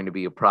is going to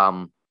be a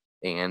problem.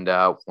 And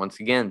once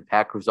again,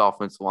 Packers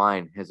offensive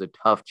line has a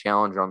tough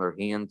challenge on their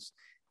hands.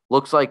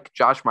 Looks like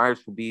Josh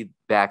Myers will be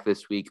back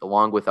this week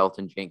along with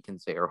Elton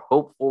Jenkins. They are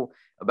hopeful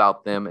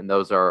about them, and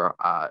those are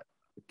a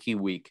key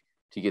week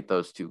to get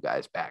those two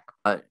guys back.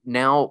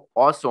 Now,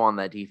 also on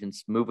that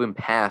defense, moving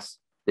past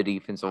the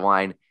defensive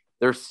line,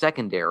 their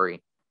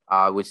secondary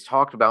was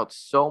talked about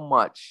so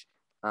much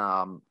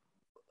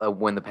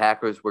when the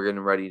Packers were getting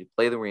ready to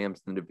play the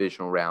Rams in the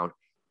divisional round,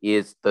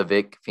 is the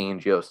Vic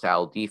Fangio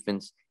style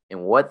defense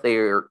and what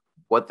the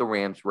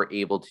Rams were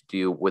able to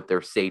do with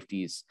their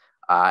safeties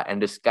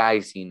and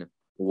disguising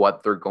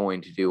what they're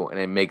going to do. And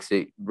it makes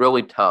it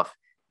really tough,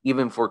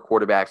 even for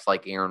quarterbacks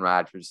like Aaron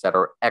Rodgers that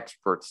are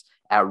experts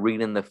at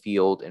reading the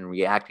field and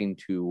reacting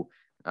to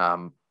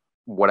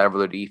whatever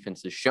the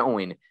defense is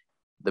showing.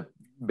 The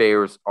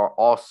Bears are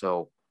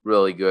also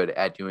really good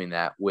at doing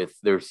that with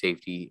their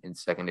safety and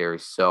secondary.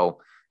 So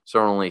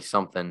certainly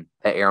something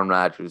that Aaron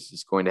Rodgers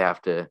is going to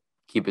have to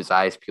keep his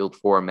eyes peeled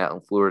for, and Matt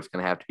LaFleur is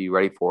going to have to be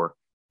ready for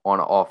on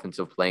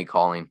offensive play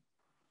calling.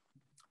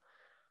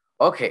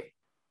 Okay,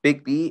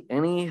 Big B,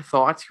 any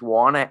thoughts you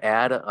want to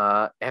add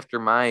after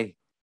my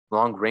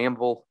long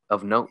ramble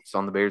of notes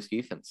on the Bears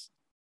defense?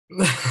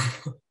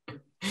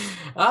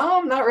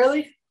 Not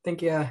really. I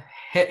think you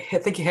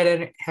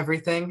hit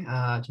everything.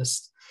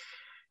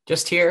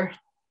 Just here.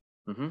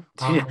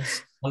 Mm-hmm.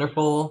 It's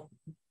wonderful.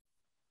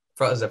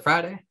 Is it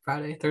Friday?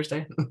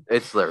 Thursday?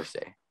 It's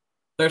Thursday.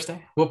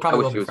 We'll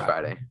probably I wish it was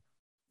Friday.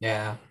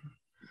 Yeah.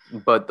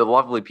 But the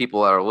lovely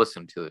people that are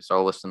listening to this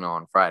are listening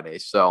on Friday,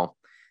 so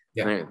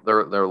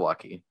they're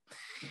lucky.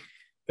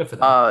 Good for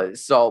them.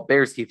 So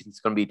Bears defense is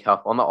going to be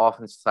tough on the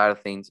offensive side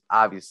of things.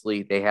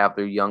 Obviously, they have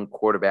their young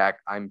quarterback.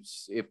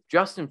 If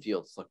Justin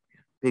Fields, look,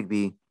 Big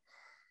B,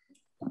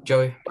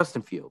 Joey,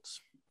 Justin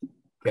Fields.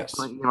 Yes.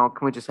 Can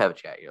we just have a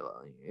chat here?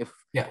 If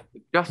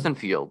Justin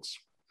Fields,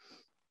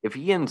 if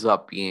he ends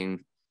up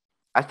being,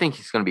 I think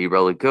he's going to be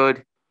really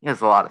good. He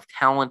has a lot of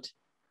talent,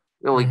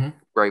 really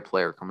great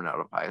player coming out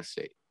of Ohio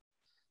State.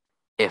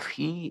 If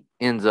he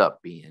ends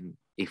up being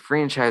a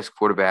franchise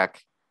quarterback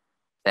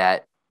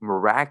that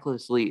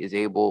miraculously is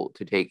able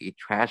to take a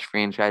trash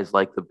franchise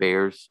like the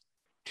Bears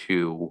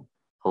to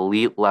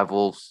elite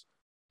levels,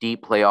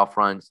 deep playoff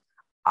runs,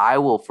 I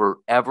will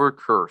forever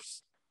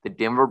curse the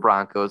Denver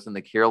Broncos and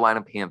the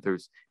Carolina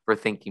Panthers for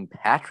thinking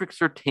Patrick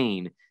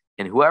Surtain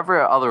and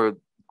whoever other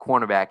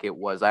cornerback it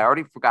was, I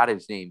already forgot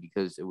his name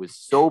because it was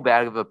so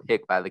bad of a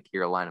pick by the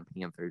Carolina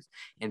Panthers.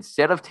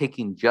 Instead of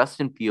taking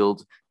Justin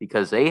Fields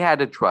because they had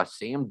to trust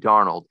Sam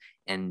Darnold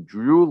and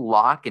Drew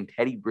Lock and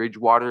Teddy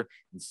Bridgewater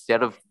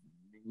instead of,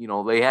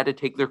 they had to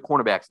take their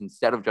cornerbacks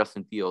instead of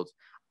Justin Fields.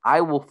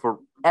 I will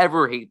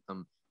forever hate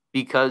them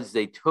because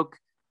they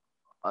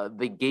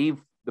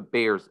gave the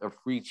Bears a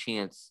free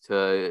chance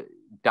to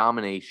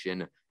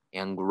domination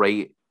and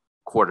great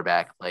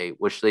quarterback play,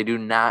 which they do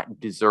not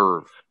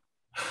deserve.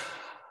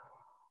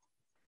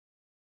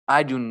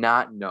 I do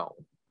not know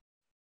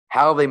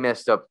how they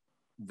messed up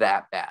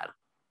that bad.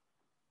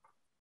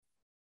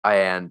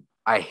 And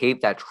I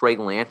hate that Trey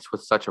Lance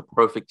was such a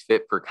perfect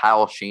fit for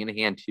Kyle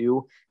Shanahan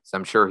too. So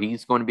I'm sure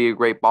he's going to be a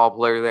great ball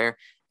player there.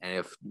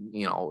 And if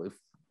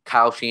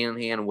Kyle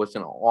Shanahan was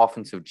an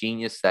offensive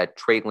genius that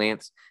Trey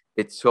Lance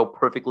fits so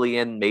perfectly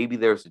in, maybe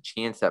there's a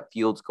chance that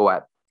Fields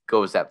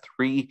goes at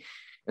 3,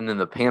 and then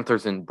the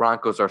Panthers and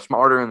Broncos are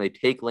smarter and they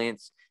take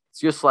Lance. It's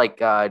just like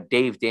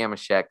Dave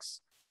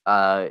Damashek's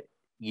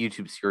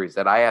YouTube series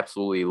that I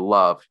absolutely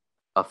loved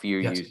a few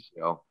years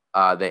ago.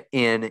 The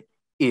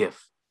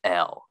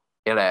NFL.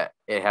 It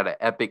had an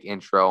epic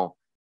intro.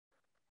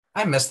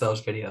 I miss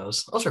those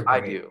videos. Those are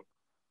great. I do.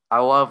 I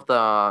love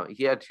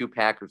he had 2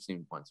 Packers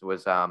themed ones. It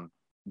was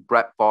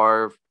Brett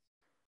Favre,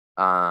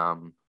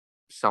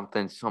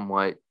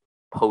 somewhat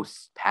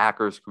post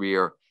Packers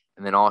career,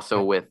 and then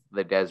also with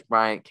the Dez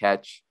Bryant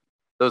catch.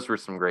 Those were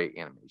some great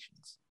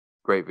animations,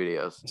 great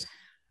videos.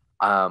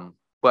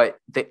 But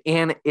the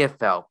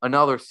NFL,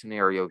 another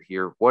scenario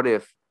here. What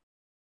if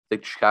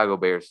the Chicago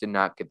Bears did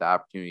not get the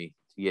opportunity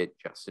to get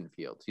Justin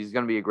Fields? He's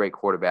going to be a great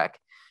quarterback,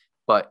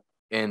 but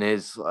in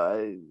his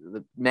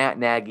Matt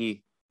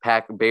Nagy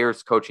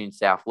Bears coaching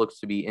staff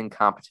looks to be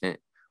incompetent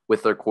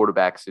with their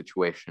quarterback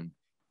situation.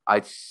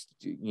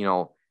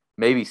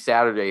 maybe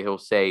Saturday he'll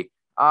say,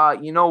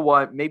 you know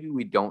what? Maybe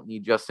we don't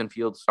need Justin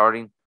Fields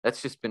starting.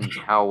 That's just been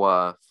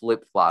how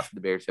flip-flop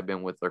the Bears have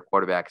been with their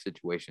quarterback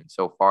situation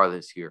so far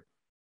this year.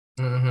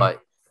 Mm-hmm.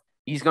 But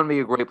he's going to be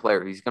a great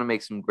player. He's going to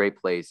make some great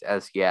plays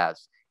as he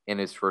has in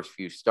his first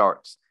few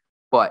starts.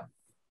 But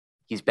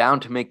he's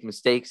bound to make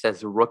mistakes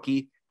as a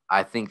rookie.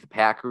 I think the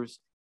Packers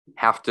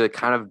have to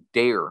kind of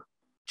dare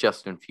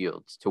Justin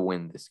Fields to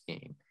win this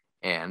game.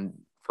 And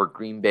for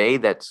Green Bay,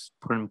 that's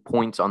putting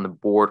points on the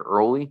board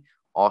early.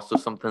 Also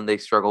something they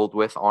struggled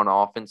with on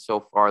offense so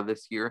far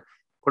this year.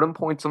 Putting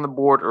points on the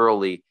board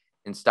early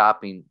and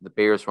stopping the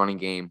Bears running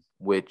game,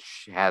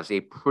 which has a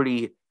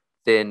pretty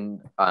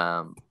thin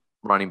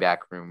running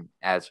back room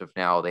as of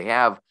now. They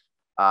have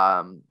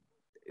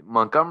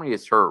Montgomery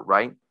is hurt,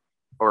 right?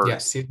 Or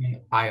yes, he's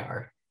in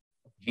IR.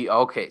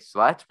 Okay, so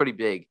that's pretty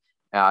big.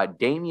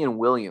 Damian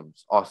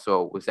Williams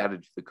also was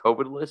added to the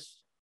COVID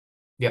list.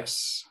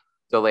 Yes.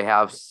 So they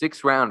have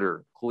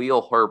 6th-rounder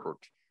Khalil Herbert,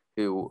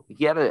 who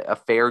he had a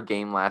fair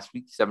game last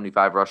week,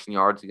 75 rushing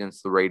yards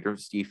against the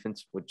Raiders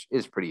defense, which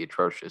is pretty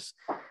atrocious,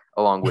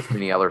 along with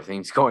many other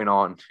things going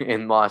on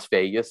in Las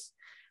Vegas.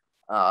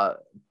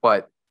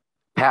 But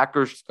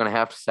Packers going to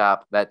have to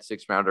stop that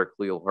 6th-rounder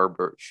Khalil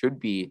Herbert. Should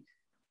be,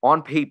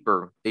 on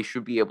paper, they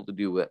should be able to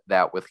do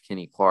that with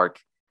Kenny Clark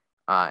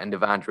and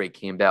Devondre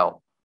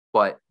Campbell.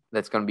 But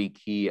that's going to be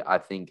key, I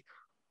think,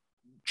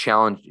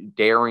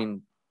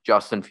 daring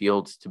Justin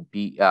Fields to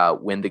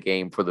win the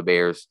game for the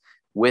Bears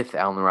with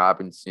Allen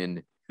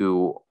Robinson,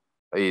 who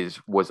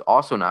was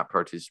also not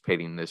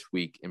participating this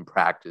week in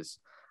practice.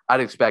 I'd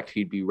expect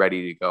he'd be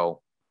ready to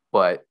go,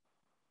 but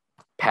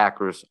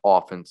Packers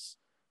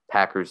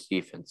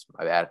defense,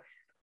 my bad,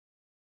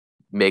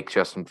 make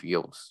Justin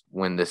Fields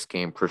win this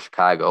game for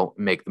Chicago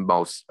and make the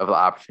most of the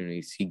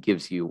opportunities he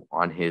gives you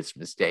on his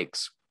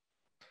mistakes.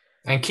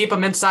 And keep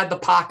him inside the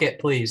pocket,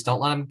 please. Don't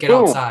let him get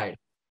outside.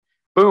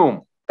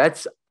 Boom.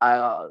 That's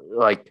I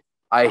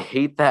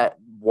hate that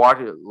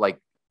water. Like,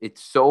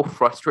 it's so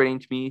frustrating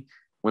to me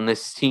when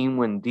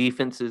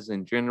defenses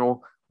in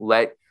general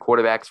let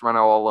quarterbacks run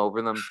all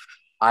over them.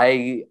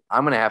 I'm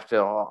gonna have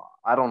to.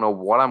 I don't know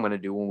what I'm gonna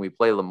do when we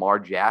play Lamar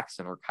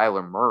Jackson or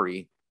Kyler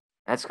Murray.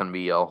 That's gonna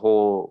be a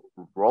whole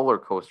roller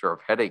coaster of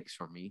headaches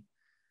for me.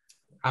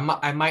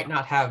 I might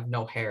not have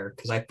no hair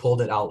because I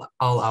pulled it all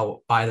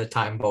out by the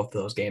time both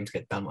of those games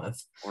get done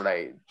with.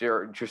 Right,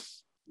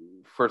 just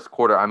first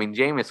quarter. I mean,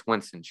 Jameis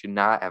Winston should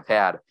not have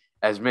had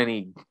as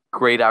many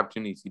great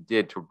opportunities he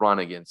did to run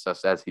against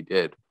us as he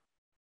did.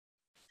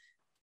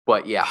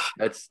 But yeah,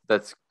 that's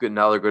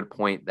another good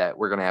point that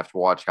we're gonna have to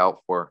watch out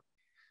for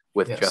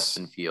with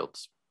Justin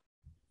Fields.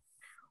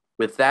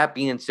 With that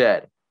being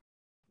said,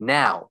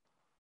 now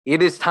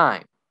it is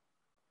time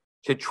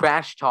to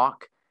trash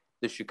talk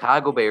the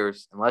Chicago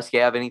Bears. Unless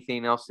you have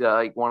anything else you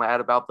want to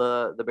add about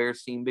the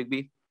Bears team, Big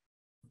B?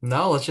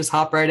 No, let's just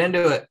hop right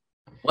into it.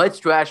 Let's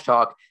trash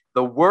talk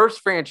the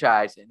worst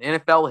franchise in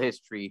NFL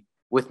history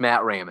with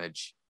Matt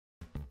Rammage.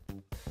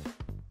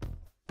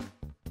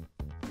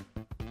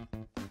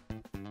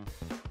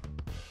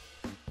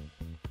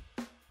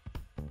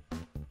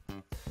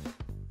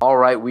 All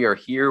right, we are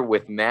here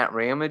with Matt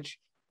Rammage.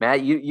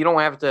 Matt, you don't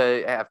have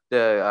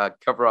to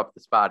cover up the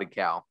spotted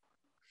cow.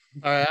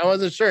 All right, I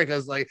wasn't sure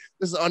because this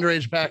is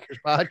Underage Packers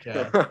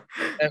podcast,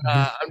 and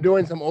I'm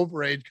doing some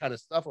overage kind of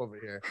stuff over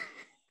here.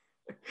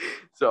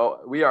 So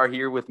we are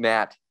here with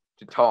Matt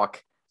to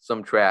talk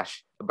some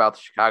trash about the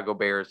Chicago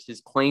Bears,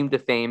 his claim to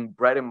fame,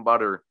 bread and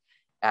butter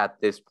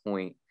at this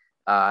point.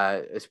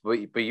 But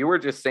you were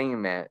just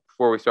saying, Matt,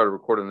 before we started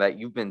recording that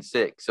you've been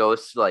sick, so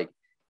it's like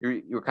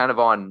you're kind of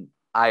on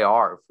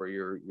IR for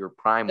your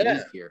prime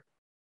week here.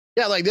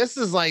 Yeah, this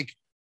is the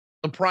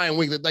prime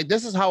week.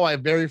 This is how I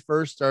very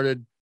first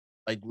started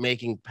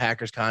making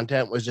Packers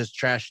content, was just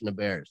trashing the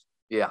Bears.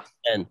 Yeah.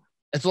 And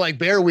it's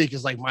Bear Week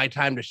is my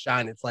time to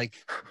shine. It's like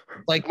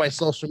my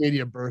social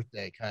media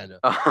birthday kind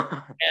of.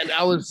 And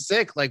I was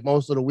sick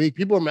most of the week.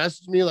 People were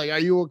messaging me are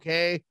you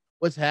okay?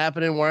 What's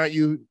happening? Why aren't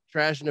you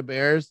trashing the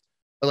Bears?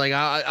 But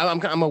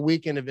I'm a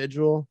weak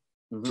individual.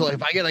 Mm-hmm. So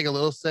if I get a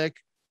little sick,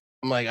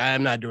 I'm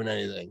I'm not doing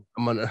anything.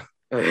 I'm gonna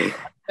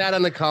sat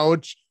on the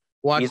couch,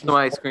 watch some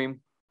ice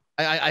cream.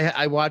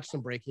 I watched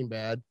some Breaking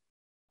Bad.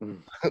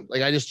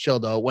 I just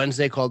chilled out.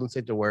 Wednesday, called in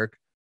sick to work,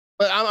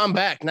 but I'm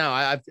back now.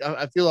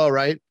 I feel all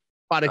right.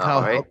 Spotted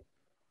cow. Right.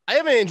 I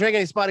haven't even drank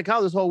any spotted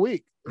cow this whole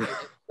week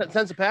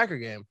since the Packer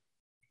game.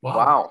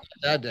 Wow.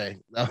 That day.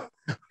 No.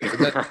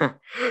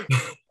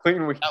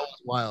 Clean week. That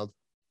was wild.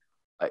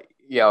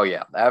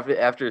 Yeah.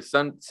 After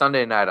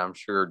Sunday night, I'm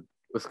sure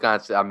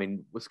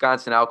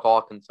Wisconsin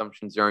alcohol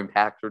consumption during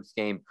Packers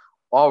game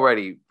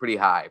already pretty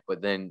high,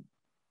 but then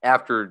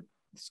after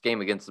this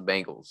game against the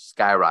Bengals,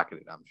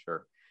 skyrocketed, I'm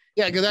sure.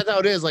 Yeah, because that's how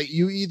it is.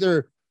 You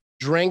either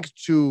drink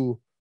to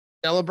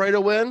celebrate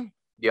a win.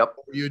 Yep.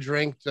 Or you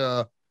drink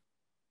to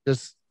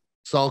just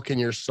sulk in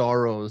your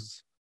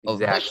sorrows.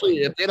 Exactly. Actually,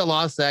 if they'd have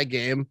lost that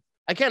game,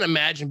 I can't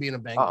imagine being a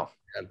Bengals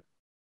fan.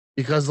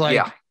 Because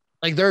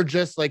they're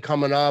just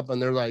coming up and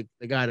they're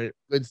they got a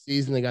good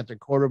season. They got their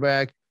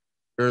quarterback.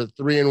 You're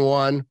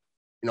 3-1. You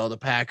know, the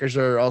Packers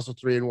are also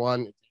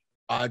 3-1.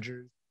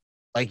 Rodgers,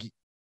 like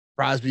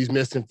Crosby's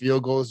missing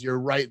field goals. You're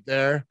right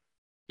there.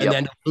 And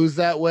then to lose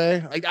that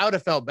way, like I would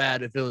have felt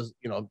bad if it was,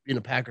 you know, being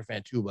a Packer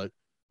fan too, but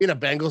being a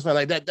Bengals fan,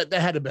 like that had to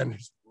have been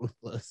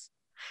ruthless.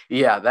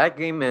 Yeah, that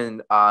game in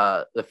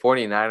the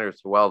 49ers,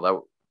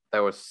 well, that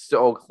was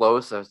so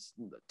close as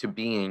to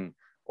being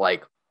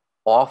like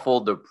awful,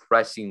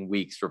 depressing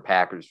weeks for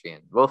Packers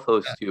fans. Both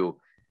those two,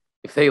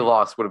 if they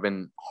lost, would have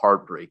been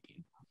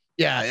heartbreaking.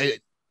 Yeah,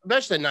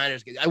 especially the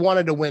Niners game. I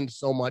wanted to win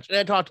so much, and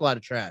I talked a lot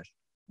of trash.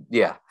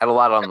 Yeah, had a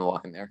lot on the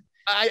line there.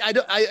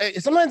 I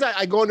sometimes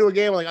I go into a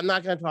game like I'm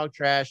not going to talk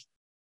trash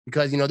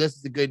because, you know, this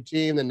is a good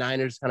team. The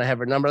Niners kind of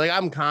have a number. Like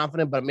I'm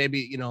confident, but maybe,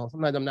 you know,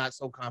 sometimes I'm not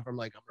so confident.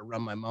 Like I'm going to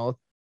run my mouth.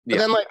 But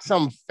then like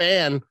some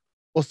fan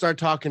will start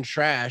talking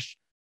trash.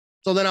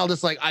 So then I'll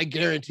just like, I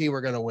guarantee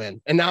we're going to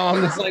win. And now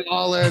I'm just like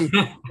all in.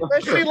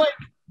 Especially like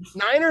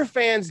Niner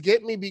fans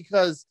get me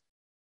because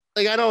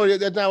like, I know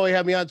that's not what you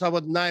have me on talk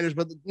about the Niners,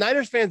 but the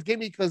Niners fans get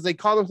me because they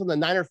call themselves the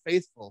Niner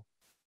faithful.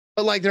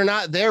 But like, they're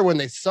not there when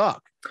they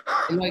suck.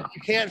 And like,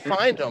 you can't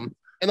find them.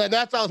 And like,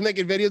 that's what I was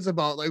making videos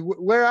about. Like,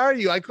 where are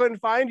you? I couldn't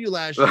find you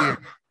last year.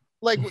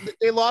 Like,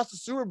 they lost the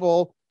Super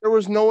Bowl. There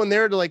was no one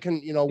there to like,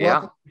 you know,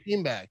 welcome the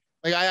team back.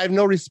 Like, I have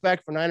no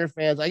respect for Niner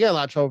fans. I get a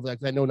lot of trouble for that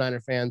because I know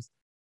Niner fans.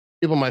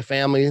 People in my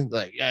family,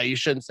 like, yeah, you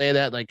shouldn't say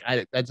that. Like,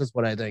 that's just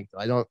what I think.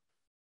 I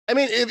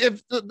mean,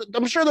 if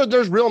I'm sure that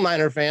there's real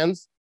Niner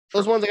fans,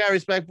 those ones I got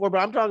respect for, but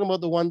I'm talking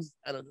about the ones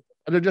that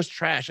are just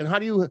trash. And how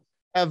do you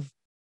have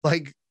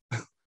like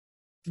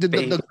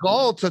the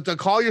goal to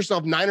call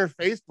yourself Niner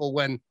faithful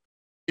when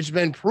it's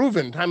been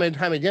proven time and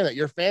time again that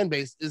your fan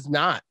base is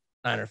not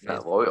Niner faithful?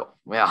 Not loyal.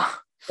 Yeah.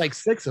 Like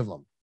 6 of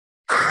them.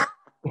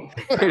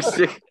 There's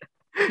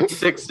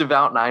six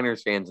devout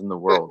Niners fans in the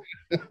world.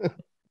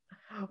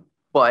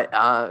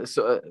 But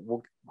so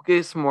we'll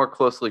get some more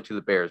closely to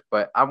the Bears.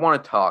 But I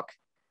want to talk,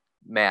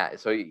 Matt.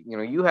 So, you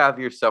know, you have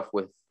your stuff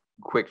with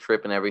Quick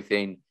Trip and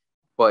everything,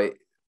 but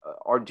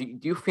do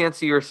you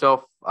fancy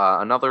yourself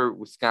another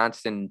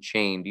Wisconsin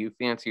chain? Do you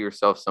fancy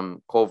yourself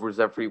some Culver's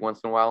every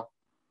once in a while?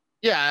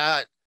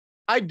 Yeah,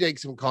 I dig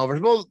some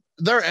Culver's. Well,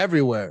 they're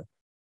everywhere.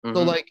 Mm-hmm.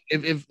 So like,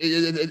 if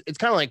it's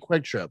kind of like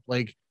Quick Trip,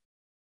 like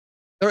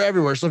they're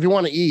everywhere. So if you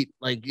want to eat,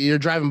 like you're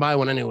driving by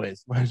one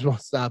anyways, might as well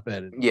stop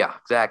at it. Yeah,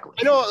 exactly.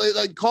 I know,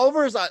 like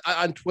Culver's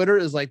on Twitter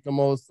is like the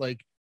most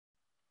like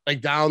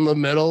down the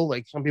middle.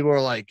 Like some people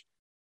are like,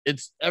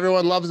 it's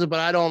everyone loves it, but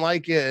I don't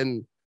like it,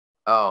 and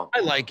I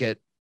like it.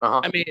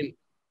 I mean,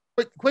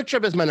 Quick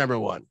Trip is my number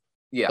one.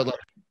 Yeah, but like,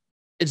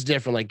 it's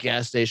different. Like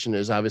gas station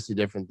is obviously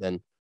different than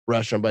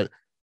restaurant, but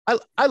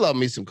I love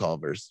me some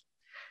Culver's.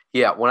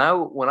 Yeah, when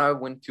I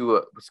went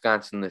to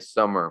Wisconsin this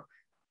summer,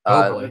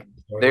 boy.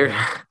 There,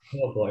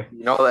 oh boy,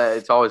 you know that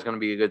it's always going to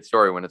be a good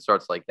story when it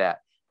starts like that.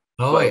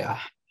 Oh but,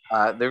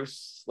 yeah,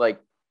 there's like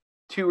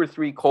 2 or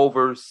 3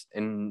 Culver's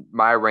in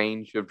my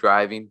range of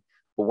driving,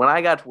 but when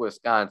I got to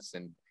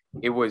Wisconsin,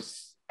 it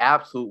was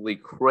absolutely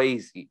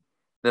crazy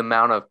the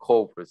amount of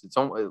Culver's. It's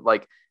almost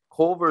like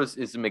Culver's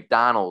is a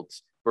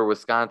McDonald's for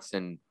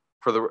Wisconsin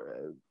for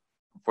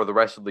the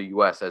rest of the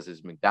U.S. as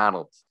is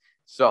McDonald's.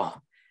 So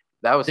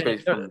that was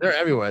crazy. They're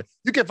everywhere.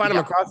 You can find them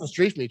across the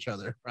street from each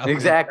other. Probably.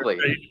 Exactly.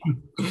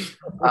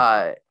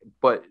 But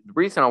the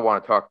reason I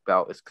want to talk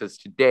about is because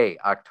today,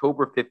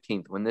 October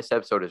 15th, when this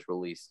episode is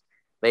released,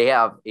 they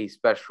have a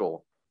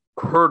special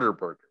Curder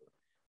Burger,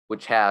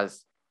 which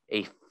has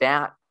a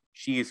fat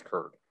cheese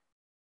curd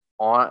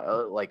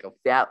on like a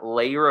fat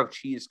layer of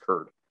cheese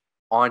curd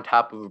on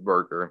top of a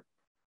burger.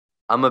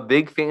 I'm a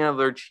big fan of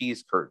their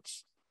cheese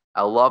curds.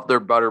 I love their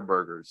butter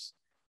burgers,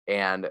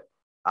 and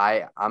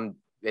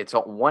it's a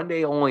one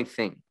day only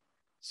thing.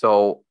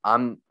 So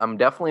I'm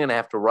definitely gonna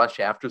have to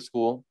rush after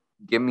school.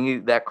 Give me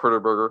that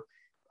Curder Burger.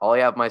 I'll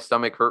have my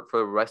stomach hurt for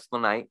the rest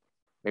of the night,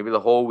 maybe the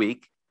whole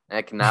week.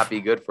 That cannot be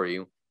good for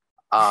you.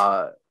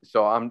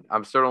 So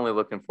I'm certainly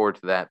looking forward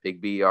to that. Big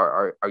B,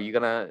 are you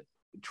gonna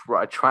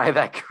try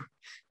that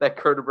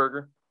Curder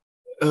Burger?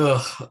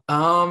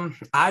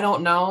 I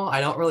don't know.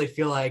 I don't really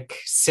feel like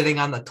sitting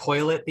on the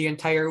toilet the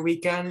entire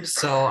weekend,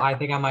 so I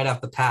think I might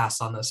have to pass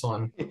on this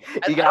one.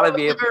 You gotta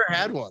be. I've never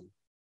had one.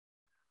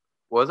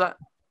 What was that?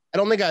 I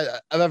don't think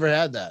I've ever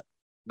had that.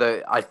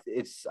 I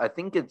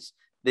think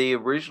they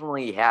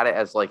originally had it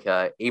as like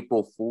a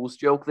April Fool's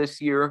joke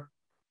this year,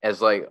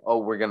 as like, oh,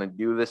 we're gonna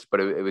do this, but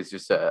it was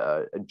just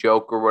a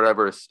joke or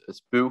whatever, a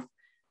spoof.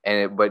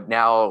 But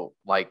now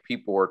like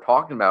people were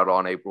talking about it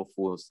on April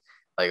Fool's,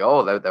 like,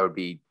 oh, that would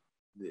be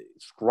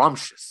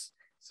scrumptious.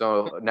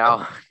 So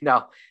now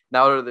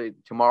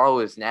tomorrow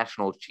is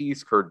National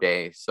Cheese Curd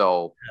Day,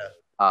 so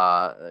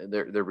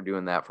they're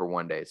doing that for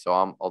one day. So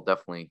I'll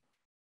definitely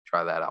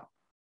try that out.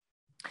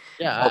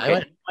 Yeah, okay.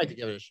 I might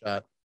give it a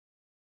shot.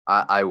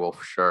 I will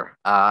for sure.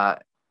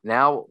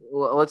 Now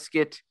let's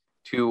get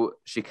to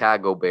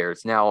Chicago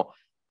Bears. Now,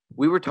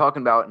 we were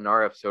talking about in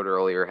our episode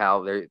earlier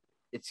how it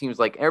seems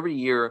like every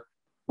year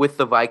with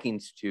the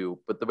Vikings too,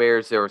 but the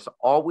Bears, there's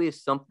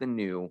always something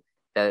new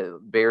that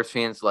Bears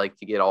fans like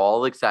to get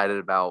all excited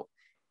about.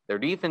 their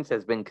defense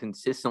has been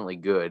consistently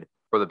good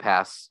for the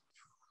past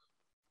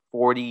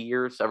 40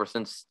 years, ever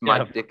since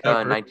Mike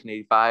Ditka in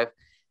 1985.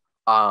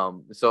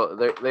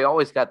 So they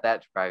always got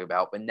that to brag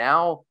about. But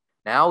now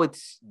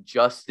it's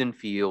Justin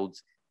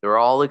Fields. They're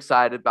all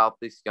excited about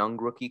this young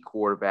rookie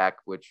quarterback,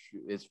 which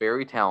is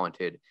very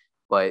talented.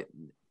 But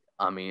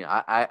I mean,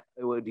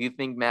 do you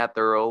think, Matt,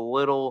 they're a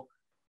little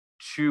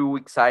too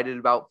excited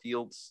about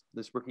Fields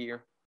this rookie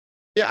year?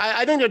 Yeah,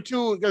 I think they're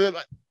too.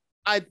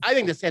 I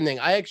think the same thing.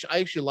 I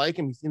actually like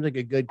him. He seems like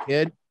a good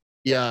kid.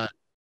 Yeah,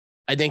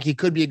 I think he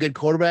could be a good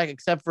quarterback,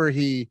 except for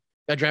he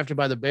got drafted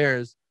by the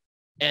Bears,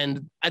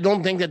 and I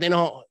don't think that they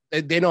know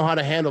how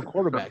to handle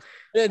quarterbacks.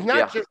 And it's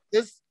not just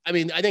this. I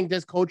mean, I think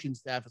this coaching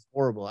staff is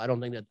horrible. I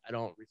don't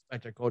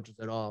respect their coaches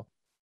at all.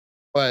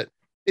 But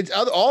it's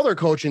all their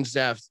coaching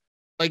staffs.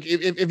 Like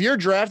if you're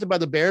drafted by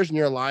the Bears and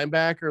you're a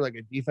linebacker, like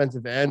a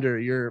defensive end, or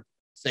you're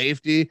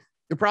safety,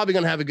 you're probably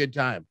gonna have a good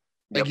time.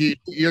 Like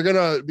you're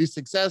gonna be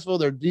successful.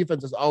 Their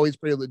defense is always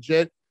pretty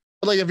legit.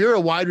 But like if you're a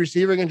wide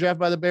receiver getting drafted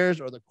by the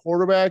Bears or the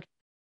quarterback,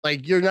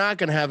 like you're not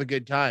gonna have a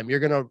good time. You're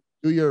gonna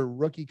do your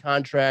rookie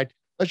contract.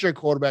 Unless you're a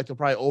quarterback, they'll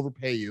probably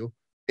overpay you.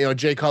 You know,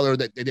 Jay Cutler,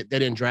 they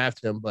didn't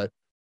draft him, but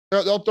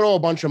they'll throw a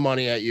bunch of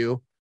money at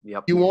you.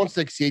 Yep. You won't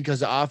succeed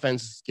because the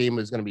offense scheme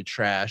is going to be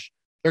trash.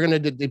 They're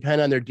going to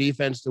depend on their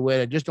defense to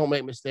win. And just don't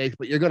make mistakes,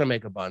 but you're going to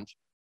make a bunch.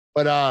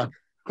 But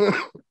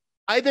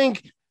I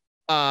think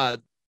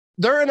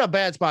they're in a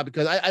bad spot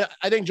because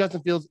I think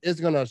Justin Fields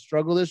is going to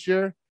struggle this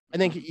year. I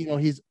think,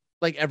 he's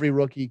like every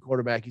rookie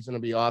quarterback. He's going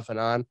to be off and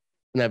on. He's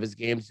going to have his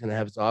games. He's going to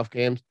have his off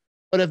games.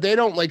 But if they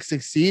don't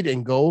succeed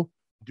and go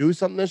do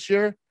something this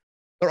year,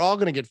 they're all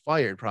going to get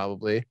fired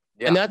probably.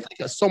 Yeah. And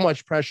that's so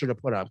much pressure to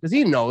put on because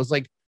he knows,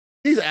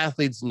 these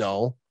athletes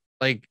know,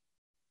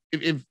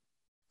 if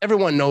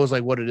everyone knows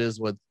what it is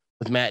with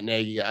Matt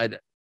Nagy,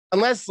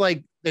 unless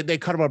they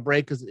cut him a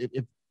break because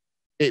if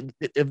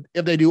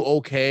they do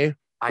okay,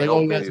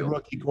 that's a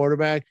rookie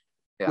quarterback,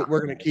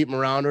 we're going to keep him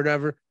around or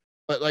whatever.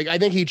 But I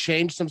think he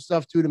changed some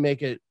stuff too to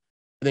make it.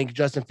 I think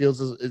Justin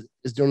Fields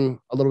is doing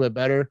a little bit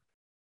better,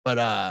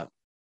 but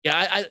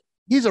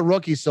he's a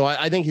rookie, so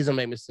I think he's gonna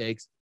make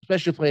mistakes.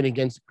 Especially playing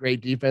against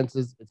great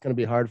defenses, it's going to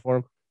be hard for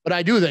him. But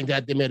I do think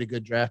that they made a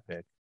good draft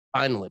pick,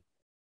 finally.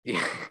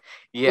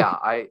 Yeah,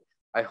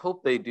 I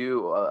hope they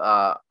do.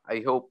 I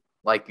hope,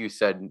 like you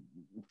said,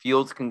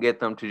 Fields can get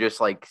them to just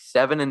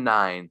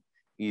 7-9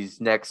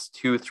 these next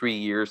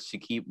 2-3 years to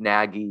keep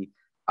Nagy,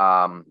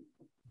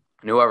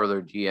 whoever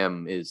their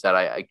GM is. That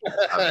I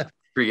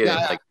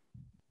forget.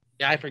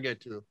 I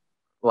forget too.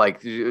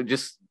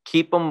 Just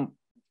keep them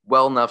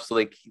well enough so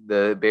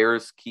the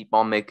Bears keep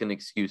on making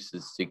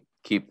excuses to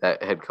keep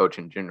that head coach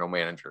and general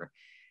manager.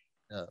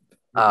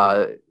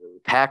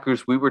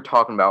 Packers, we were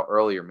talking about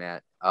earlier,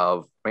 Matt,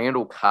 of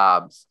Randall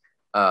Cobb's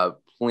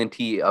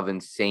plenty of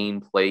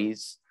insane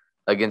plays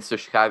against the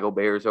Chicago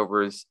Bears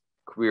over his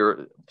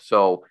career.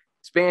 So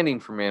expanding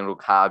from Randall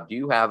Cobb, do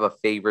you have a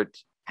favorite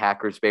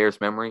Packers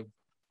Bears memory?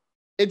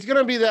 It's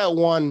gonna be that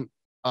one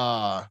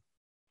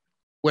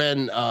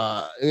when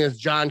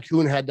John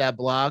Kuhn had that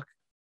block.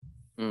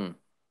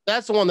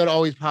 That's the one that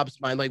always pops to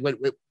mind. When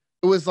it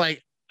was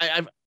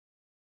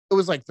it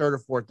was third or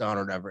fourth down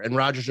or whatever, and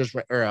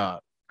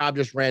Cobb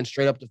just ran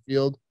straight up the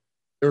field.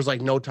 There was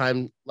no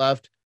time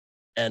left,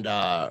 and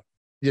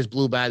he just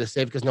blew by the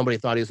safe because nobody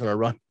thought he was going to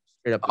run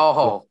straight up.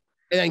 The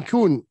and then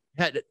Kuhn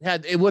had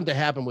it wouldn't have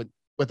happened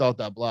without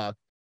that block.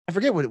 I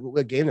forget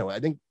what game that was. I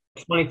think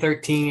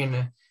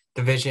 2013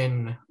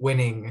 division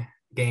winning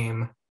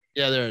game.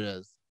 Yeah, there it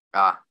is.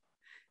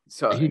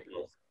 So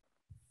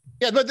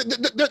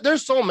but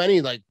there's so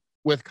many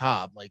with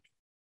Cobb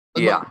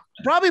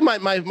probably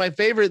my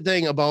favorite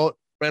thing about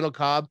Randall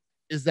Cobb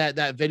is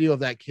that video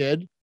of that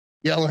kid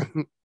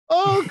yelling,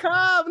 "Oh,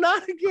 Cobb,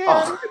 not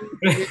again!"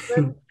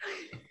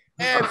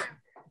 And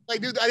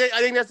dude, I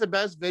think that's the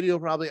best video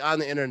probably on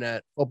the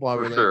internet, football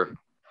related. Sure.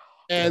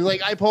 And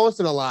I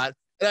posted a lot,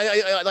 and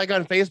I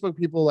on Facebook,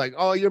 people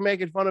 "Oh, you're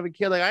making fun of a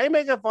kid." I ain't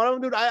making fun of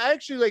him, dude. I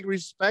actually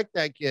respect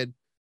that kid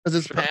because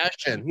his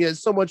passion. He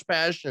has so much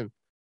passion,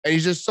 and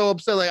he's just so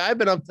upset. I've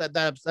been that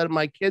upset.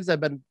 My kids have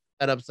been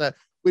that upset.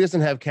 We just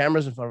didn't have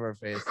cameras in front of our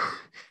face,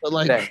 but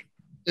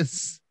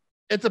it's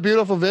a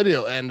beautiful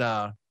video, and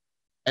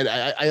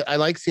I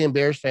like seeing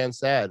Bears fans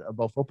sad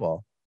about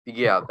football.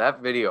 Yeah,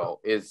 that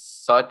video is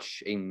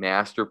such a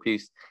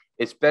masterpiece,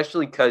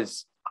 especially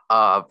because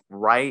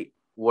right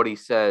what he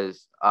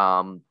says.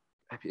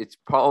 It's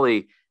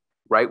probably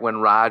right when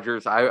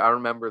Rodgers. I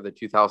remember the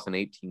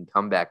 2018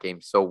 comeback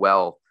game so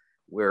well,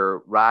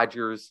 where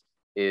Rodgers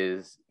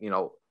is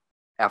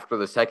after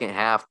the second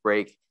half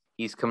break.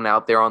 He's coming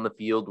out there on the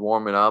field,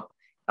 warming up.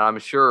 And I'm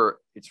sure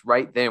it's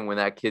right then when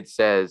that kid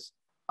says,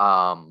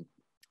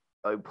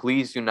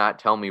 please do not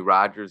tell me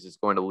Rodgers is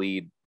going to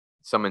lead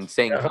some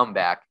insane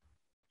comeback.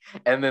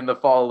 And then the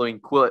following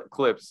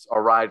clips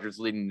are Rodgers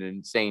leading an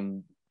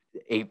insane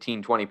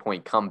 18,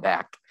 20-point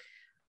comeback.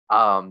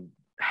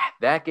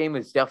 That game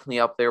is definitely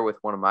up there with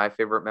one of my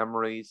favorite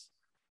memories.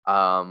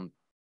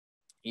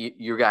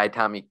 Your guy,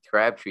 Tommy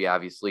Crabtree,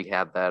 obviously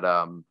had that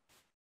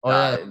Oh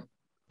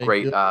yeah,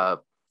 Great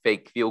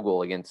fake field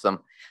goal against them.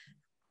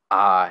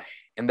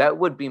 And that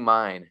would be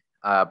mine,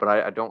 but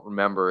I don't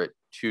remember it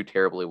too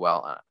terribly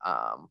well.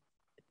 I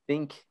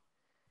think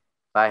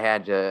if I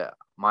had to,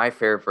 my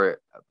favorite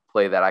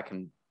play that I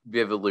can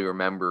vividly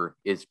remember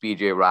is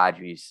B.J.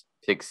 Raji's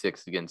pick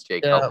six against Jay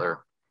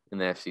Cutler in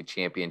the NFC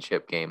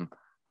Championship game.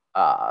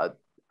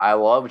 I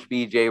loved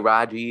B.J.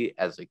 Raji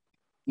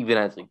even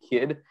as a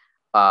kid,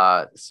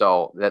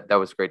 so that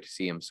was great to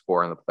see him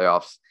score in the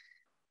playoffs.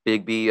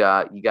 Big B,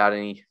 you got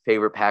any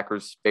favorite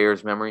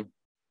Packers-Bears memory?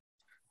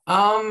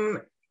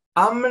 I'm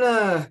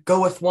gonna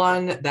go with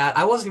one that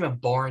I wasn't even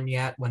born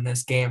yet when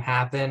this game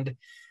happened,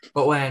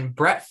 but when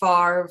Brett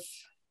Favre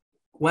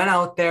went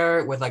out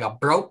there with like a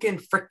broken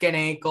freaking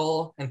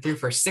ankle and threw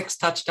for 6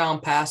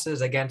 touchdown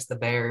passes against the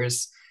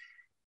Bears.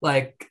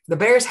 Like, the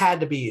Bears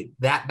had to be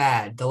that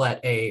bad to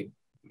let a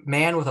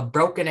man with a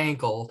broken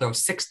ankle throw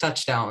 6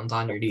 touchdowns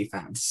on your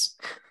defense.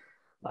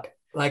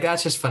 Like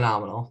that's just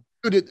phenomenal.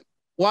 Dude,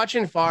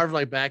 watching Favre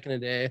like back in the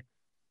day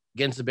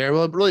against the Bears,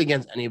 well, really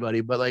against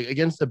anybody, but like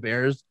against the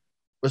Bears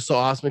was so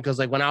awesome because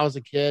like when I was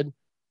a kid,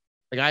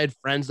 like I had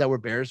friends that were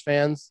Bears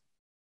fans,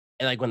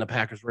 and like when the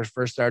Packers were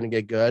first starting to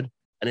get good,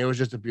 and it was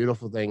just a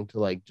beautiful thing to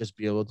like just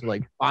be able to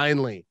like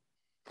finally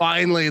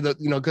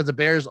because the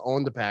Bears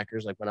owned the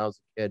Packers like when I was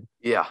a kid.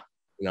 Yeah.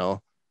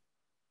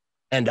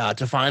 And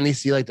to finally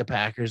see like the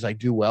Packers like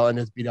do well and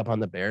just beat up on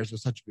the Bears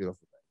was such a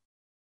beautiful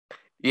thing.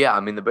 Yeah, I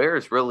mean the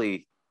Bears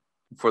really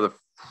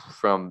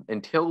from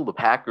until the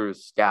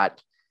Packers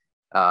got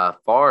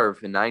Favre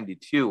in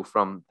 '92,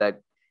 from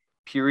that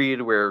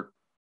period where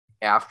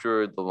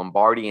after the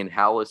Lombardi and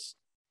Hallis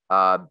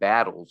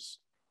battles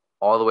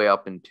all the way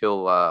up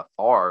until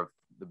Favre,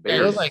 the Bears.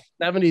 Yeah, it was like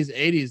 70s,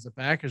 80s. The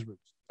Packers were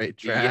straight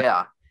trash.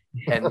 Yeah,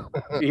 and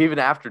even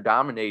after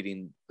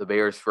dominating the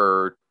Bears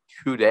for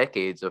 2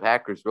 decades, the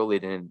Packers really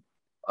didn't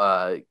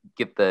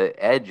get the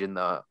edge in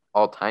the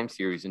all-time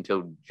series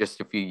until just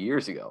a few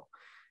years ago.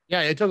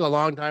 Yeah, it took a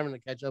long time to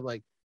catch up.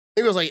 Like I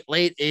think it was like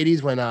late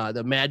 80s when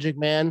the Magic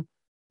Man,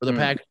 where the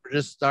Packers were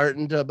just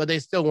starting to, but they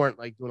still weren't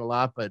like doing a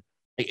lot. But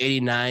like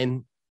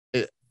 89,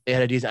 they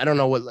had a decent. I don't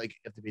know what like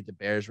if they beat the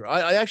Bears were.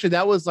 I actually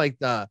that was like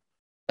that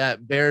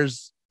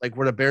Bears, like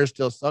where the Bears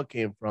still suck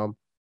came from.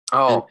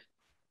 Oh,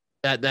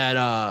 and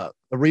the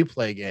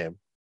replay game.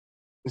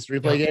 This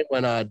replay game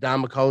when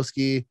Don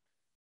Mikowski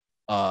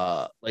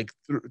like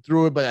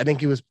threw it, but I think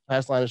he was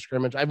past line of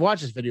scrimmage. I've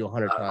watched this video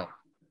 100 times.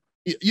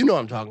 You know what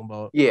I'm talking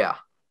about. Yeah.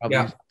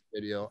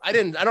 Video. I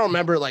don't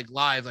remember it like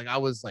live. Like I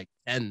was like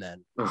 10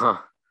 then. Uh-huh.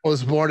 I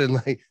was born in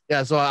like,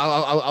 so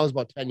I was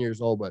about 10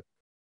 years old, but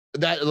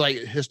that like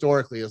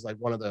historically is like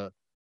one of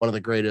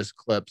the greatest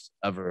clips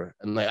ever.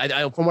 And like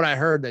I from what I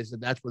heard, they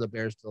said that's where the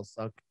Bears still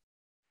suck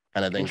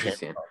kind of thing.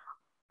 Interesting.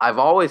 I've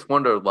always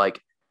wondered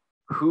like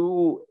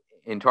who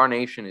in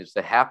Tarnation is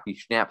the Happy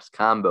Schnaps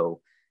combo.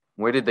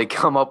 Where did they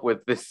come up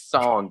with this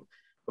song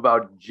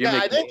about Jimmy?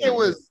 Yeah, I think it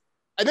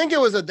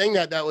was a thing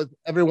that was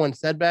everyone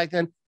said back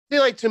then. See,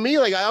 like to me,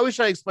 like I always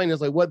try to explain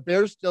this, like what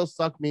Bears still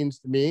suck means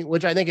to me,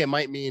 which I think it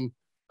might mean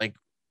like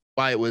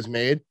why it was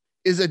made,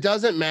 is it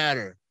doesn't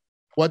matter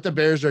what the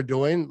Bears are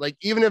doing. Like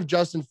even if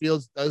Justin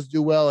Fields does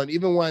do well, and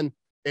even when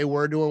they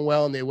were doing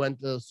well and they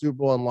went to the Super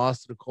Bowl and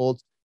lost to the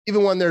Colts,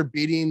 even when they're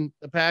beating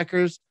the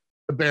Packers,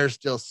 the Bears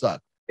still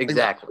suck.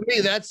 Exactly. Like, to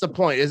me, that's the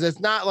point. Is it's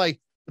not like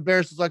the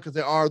Bears suck because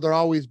they're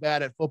always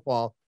bad at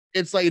football.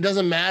 It's like it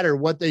doesn't matter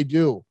what they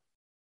do,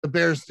 the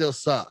Bears still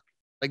suck.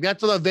 Like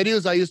that's what the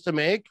videos I used to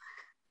make.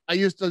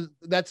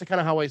 That's kind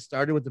of how I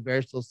started with the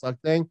Bears still suck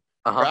thing.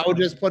 I would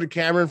just put a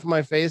camera in front of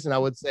my face and I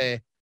would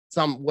say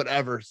some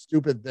whatever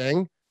stupid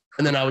thing.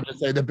 And then I would just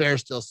say the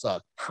Bears still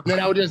suck. And then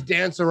I would just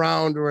dance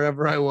around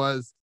wherever I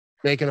was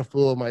making a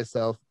fool of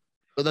myself.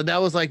 But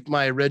that was like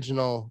my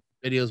original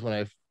videos when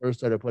I first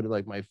started putting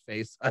like my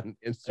face on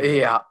Instagram.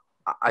 Yeah.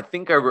 I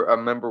think I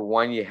remember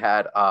one you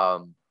had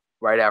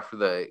right after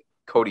the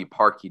Cody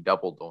Parkey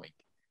double doink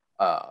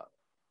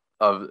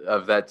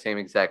of that same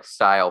exact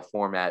style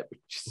format,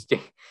 just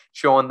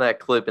showing that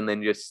clip and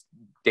then just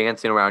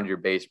dancing around your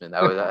basement.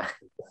 That was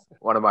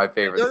one of my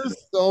favorites.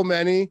 There's so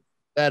many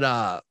that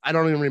I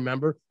don't even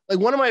remember. Like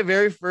one of my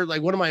very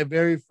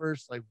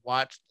first like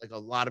watched, like a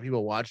lot of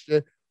people watched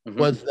it,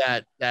 was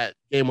that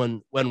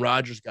game when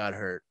Rodgers got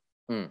hurt.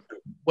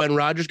 When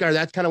Rodgers got hurt,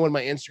 that's kind of when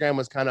my Instagram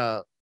was kind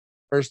of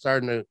first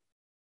starting to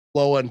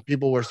flow and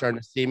people were starting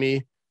to see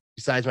me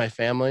besides my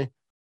family.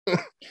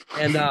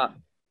 and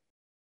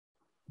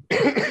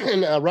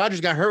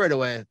Rodgers got hurt right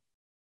away.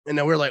 And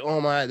then we were like,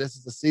 oh my, this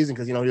is the season.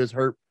 Cause he was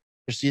hurt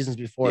for seasons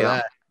before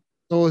that.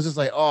 So it was just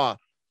like, oh,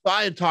 so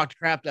I had talked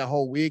crap that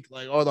whole week.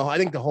 Like, I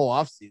think the whole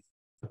offseason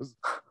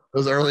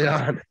was early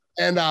on.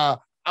 And I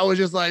was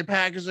just like,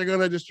 Packers are going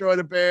to destroy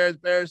the Bears.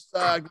 Bears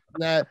suck.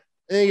 And that.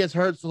 And then he gets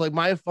hurt. So like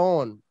my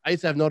phone, I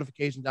used to have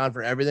notifications on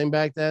for everything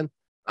back then.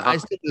 I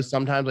still do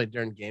sometimes like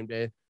during game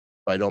day,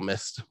 so I don't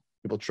miss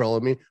people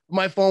trolling me. But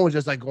my phone was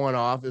just like going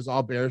off. It was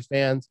all Bears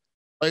fans.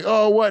 Like,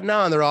 oh, what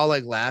now? And they're all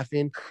like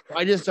laughing. So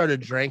I just started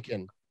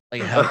drinking.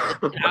 Like hell.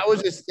 I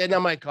was just sitting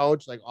on my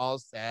couch, like all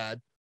sad.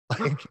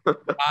 Like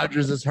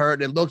Rodgers is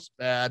hurt. It looks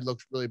bad,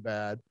 looks really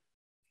bad.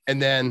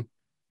 And then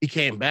he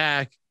came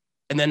back.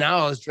 And then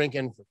now I was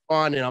drinking for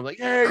fun. And I'm like,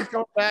 hey, he's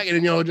coming back.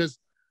 And,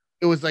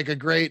 it was like a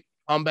great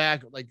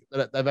comeback like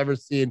that I've ever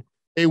seen.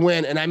 They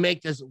win. And I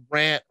make this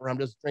rant where I'm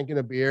just drinking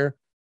a beer.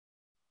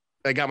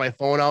 I got my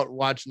phone out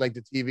watching like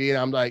the TV. And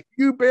I'm like,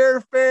 you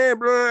Bear fan,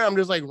 bro. I'm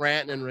just like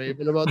ranting and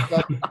raving about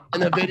stuff.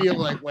 And the video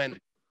like went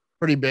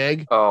pretty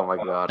big. Oh my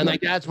God. And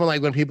like that's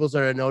when people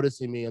started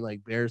noticing me and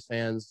like Bears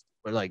fans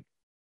were like,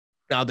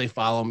 now they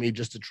follow me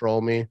just to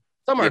troll me.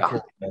 Some are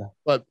cool,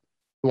 but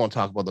we won't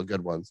talk about the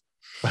good ones.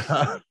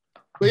 But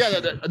yeah,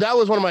 that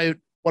was one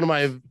of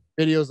my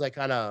videos that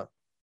kind of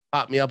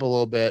popped me up a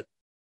little bit,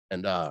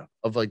 and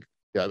of like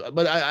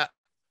But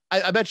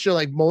I bet you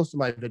like most of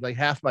like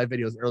half my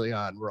videos early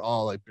on were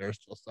all like Bears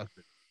still suck.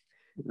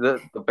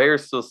 The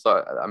Bears still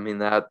suck. I mean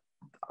that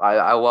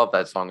I love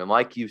that song, and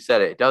like you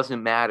said, it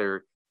doesn't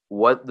matter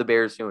what the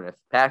Bears doing. If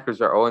the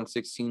Packers are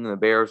 0-16 and the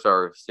Bears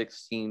are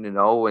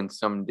 16-0 in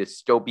some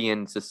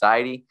dystopian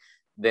society,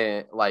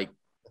 then like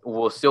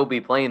we'll still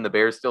be playing the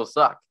Bears still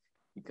suck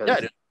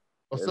because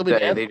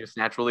they just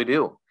naturally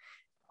do.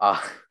 And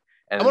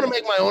I'm gonna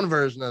make my own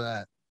version of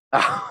that.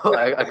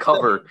 a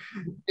cover,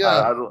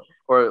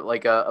 or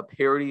like a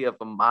parody of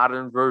a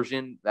modern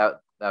version.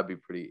 That'd be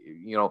pretty.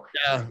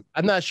 Yeah,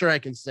 I'm not sure I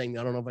can sing.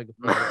 I don't know if I can.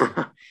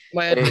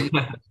 Might have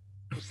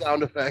to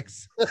sound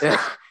effects.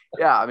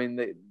 Yeah. I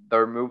mean,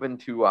 they're moving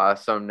to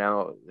some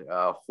now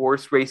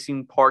horse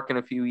racing park in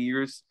a few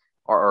years,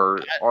 or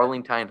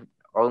Arlington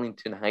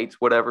Heights,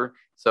 whatever.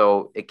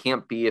 So it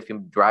can't be if you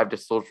drive to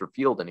Soldier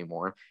Field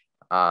anymore.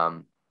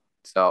 And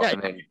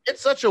then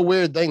it's such a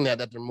weird thing that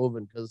they're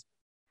moving because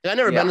I've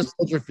never been to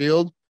Soldier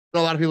Field. A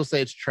lot of people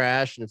say it's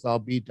trash and it's all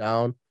beat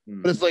down,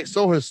 but it's like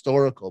so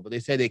historical. But they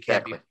say they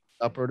can't be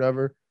up or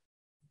whatever.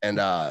 And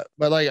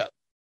but like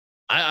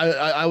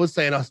I was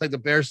saying, I was like, the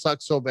Bears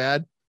suck so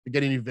bad they're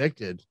getting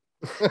evicted.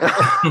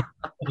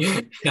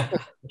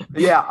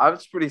 Yeah, I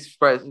was pretty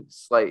surprised.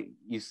 It's like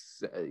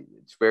it's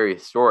very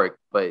historic,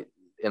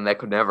 and that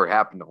could never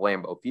happen to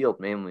Lambeau Field,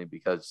 mainly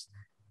because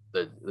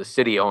the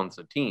city owns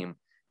the team.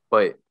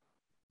 But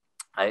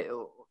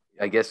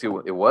I guess it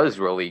was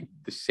really,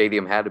 the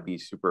stadium had to be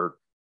super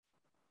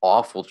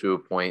awful to a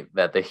point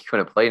that they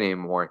couldn't play it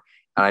anymore.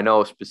 And I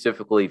know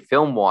specifically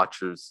film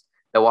watchers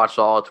that watch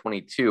all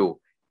 22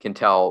 can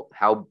tell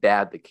how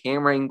bad the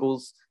camera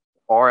angles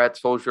are at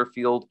Soldier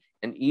Field.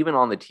 And even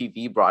on the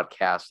TV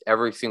broadcast,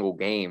 every single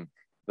game,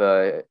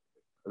 the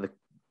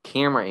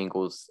camera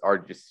angles are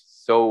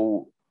just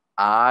so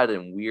odd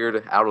and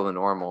weird, out of the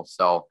normal.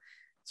 So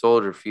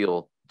Soldier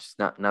Field, just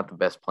not the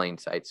best playing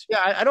sites.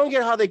 Yeah, I don't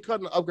get how they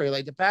couldn't upgrade.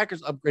 Like the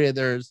Packers upgraded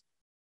theirs.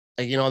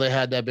 Like, they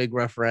had that big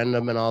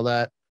referendum and all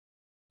that.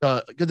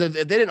 Because if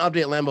they didn't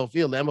update Lambeau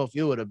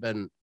Field would have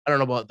been, I don't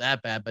know about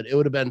that bad, but it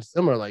would have been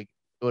similar. Like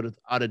it would have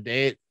out of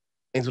date.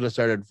 Things would have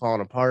started falling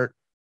apart.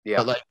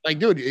 Yeah. But like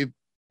dude, you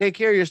take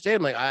care of your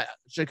stadium. Like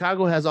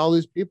Chicago has all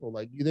these people.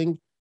 Like you think,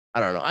 I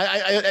don't know.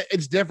 I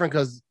it's different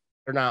because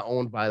they're not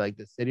owned by like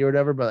the city or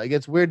whatever. But like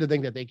it's weird to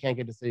think that they can't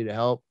get the city to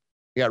help.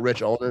 You got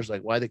rich owners.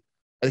 Like why they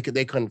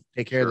couldn't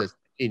take care of this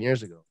 15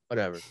 years ago.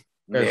 Whatever.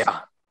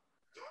 Yeah.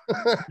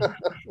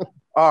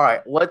 All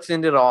right, let's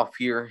end it off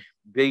here.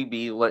 Big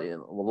B,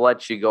 we'll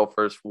let you go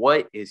first.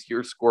 What is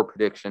your score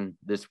prediction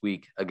this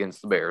week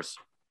against the Bears?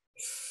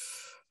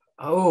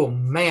 Oh,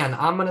 man.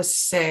 I'm going to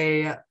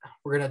say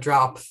we're going to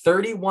drop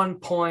 31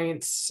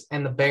 points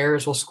and the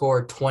Bears will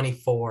score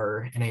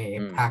 24 in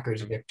a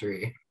Packers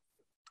victory.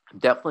 I'm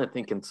definitely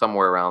thinking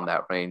somewhere around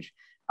that range.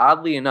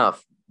 Oddly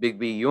enough, Big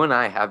B, you and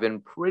I have been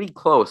pretty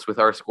close with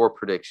our score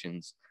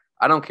predictions.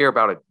 I don't care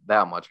about it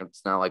that much.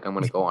 It's not like I'm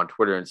going to go on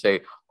Twitter and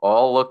say,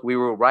 oh, look, we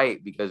were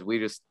right because we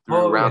just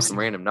threw around some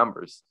random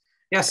numbers.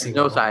 Yes. There's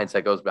no science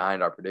that goes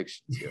behind our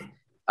predictions here.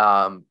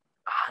 But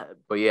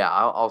yeah,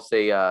 I'll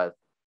say I'll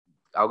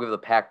give the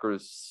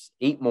Packers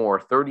 8 more,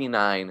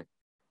 39-20.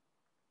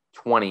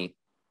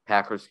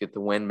 Packers get the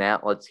win.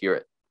 Matt, let's hear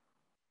it.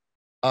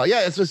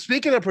 Yeah, so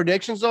speaking of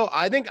predictions, though,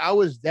 I think I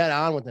was dead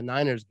on with the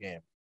Niners game.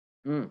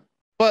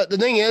 But the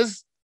thing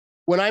is,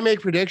 when I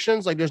make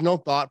predictions, like there's no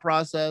thought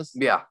process.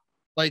 Yeah.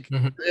 Like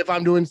if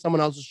I'm doing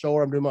someone else's show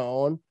or I'm doing my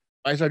own,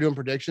 I start doing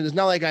predictions. It's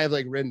not like I have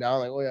like written down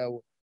like, oh yeah,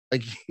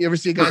 like you ever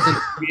see guys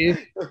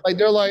like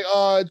they're like,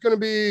 oh, it's gonna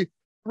be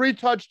 3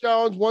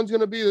 touchdowns, one's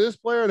gonna be this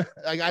player.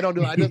 Like I don't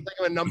do it. I just think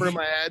of a number in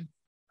my head.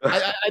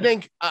 I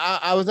think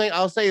I was like,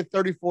 I'll say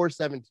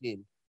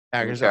 34-17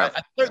 Packers. Okay.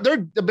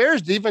 The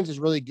Bears defense is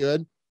really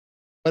good,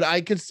 but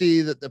I could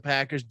see that the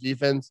Packers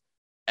defense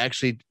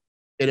actually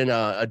get in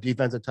a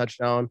defensive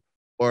touchdown,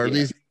 or at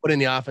least put in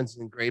the offense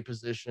in great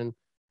position.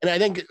 And I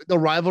think the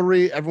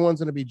rivalry, everyone's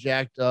going to be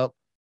jacked up.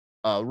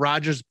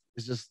 Rodgers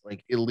is just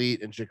like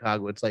elite in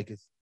Chicago. It's like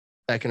his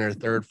second or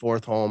third,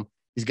 fourth home.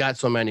 He's got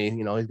so many,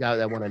 he's got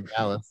that one in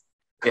Dallas.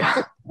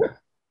 Yeah.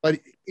 But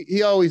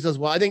he always does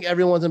well. I think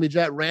everyone's going to be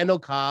jacked. Randall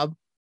Cobb,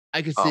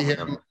 I could see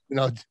him,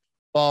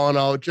 balling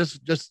out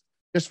just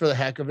for the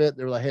heck of it.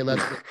 They were like, hey,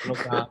 let's get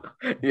Randall Cobb.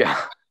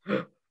 Yeah.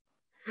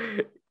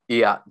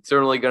 Yeah, it's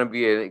certainly going to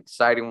be an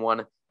exciting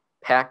one.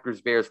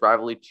 Packers Bears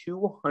rivalry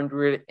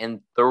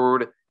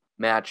 203rd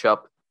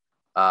matchup.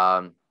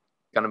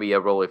 Gonna be a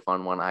really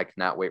fun one. I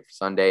cannot wait for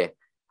Sunday.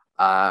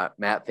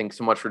 Matt, thanks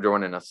so much for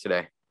joining us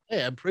today.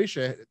 Hey, I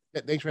appreciate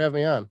it. Thanks for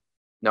having me on.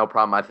 No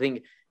problem. I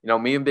think,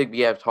 me and Big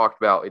B have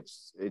talked about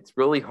it's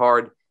really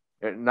hard.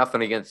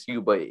 Nothing against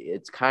you, but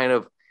it's kind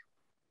of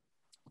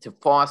to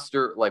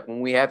foster, like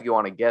when we have you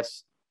as a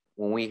guest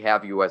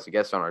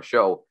on our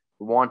show,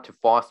 we want to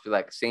foster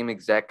that same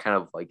exact kind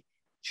of like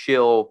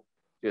chill,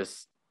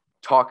 just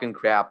talking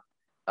crap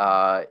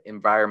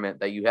environment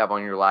that you have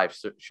on your live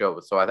show.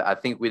 So I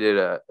think we did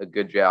a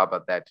good job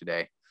at that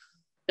today.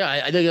 Yeah,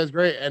 I think that's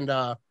great. And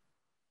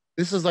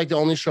this is like the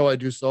only show I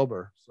do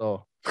sober.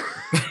 So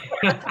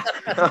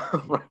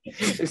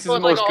this is the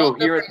most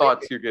coherent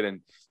thoughts you're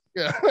getting.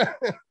 Yeah.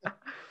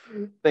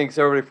 Thanks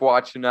everybody for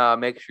watching.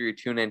 Make sure you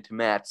tune in to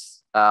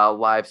Matt's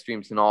live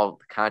streams and all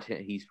the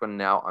content he's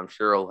putting out. I'm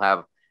sure he'll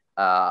have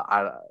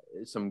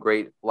some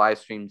great live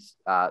streams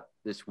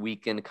this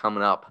weekend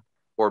coming up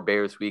for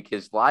Bears Week.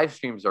 His live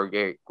streams are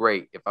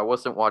great. If I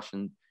wasn't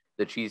watching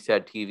the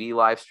Cheesehead TV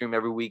live stream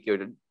every week, it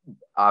would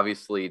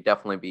obviously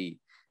definitely be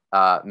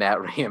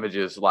Matt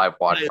Ramage's live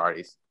watch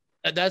parties.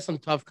 That's some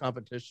tough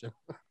competition.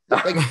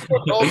 Like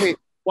people told me,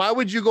 why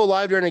would you go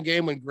live during a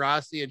game when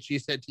Grassi and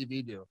Cheesehead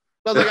TV do?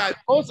 So like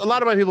a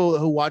lot of my people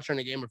who watch during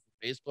a game are from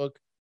Facebook,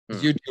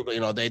 because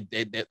YouTube,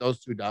 they those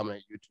two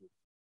dominate YouTube.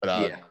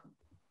 But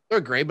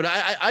they're great. But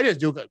I just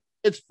do it.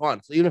 It's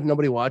fun. So even if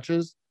nobody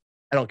watches,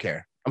 I don't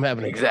care. I'm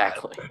having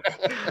exactly.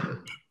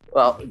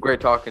 Well, great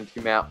talking to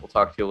you, Matt. We'll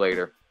talk to you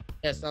later.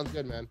 Yeah, sounds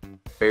good, man.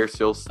 Bears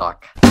still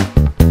suck.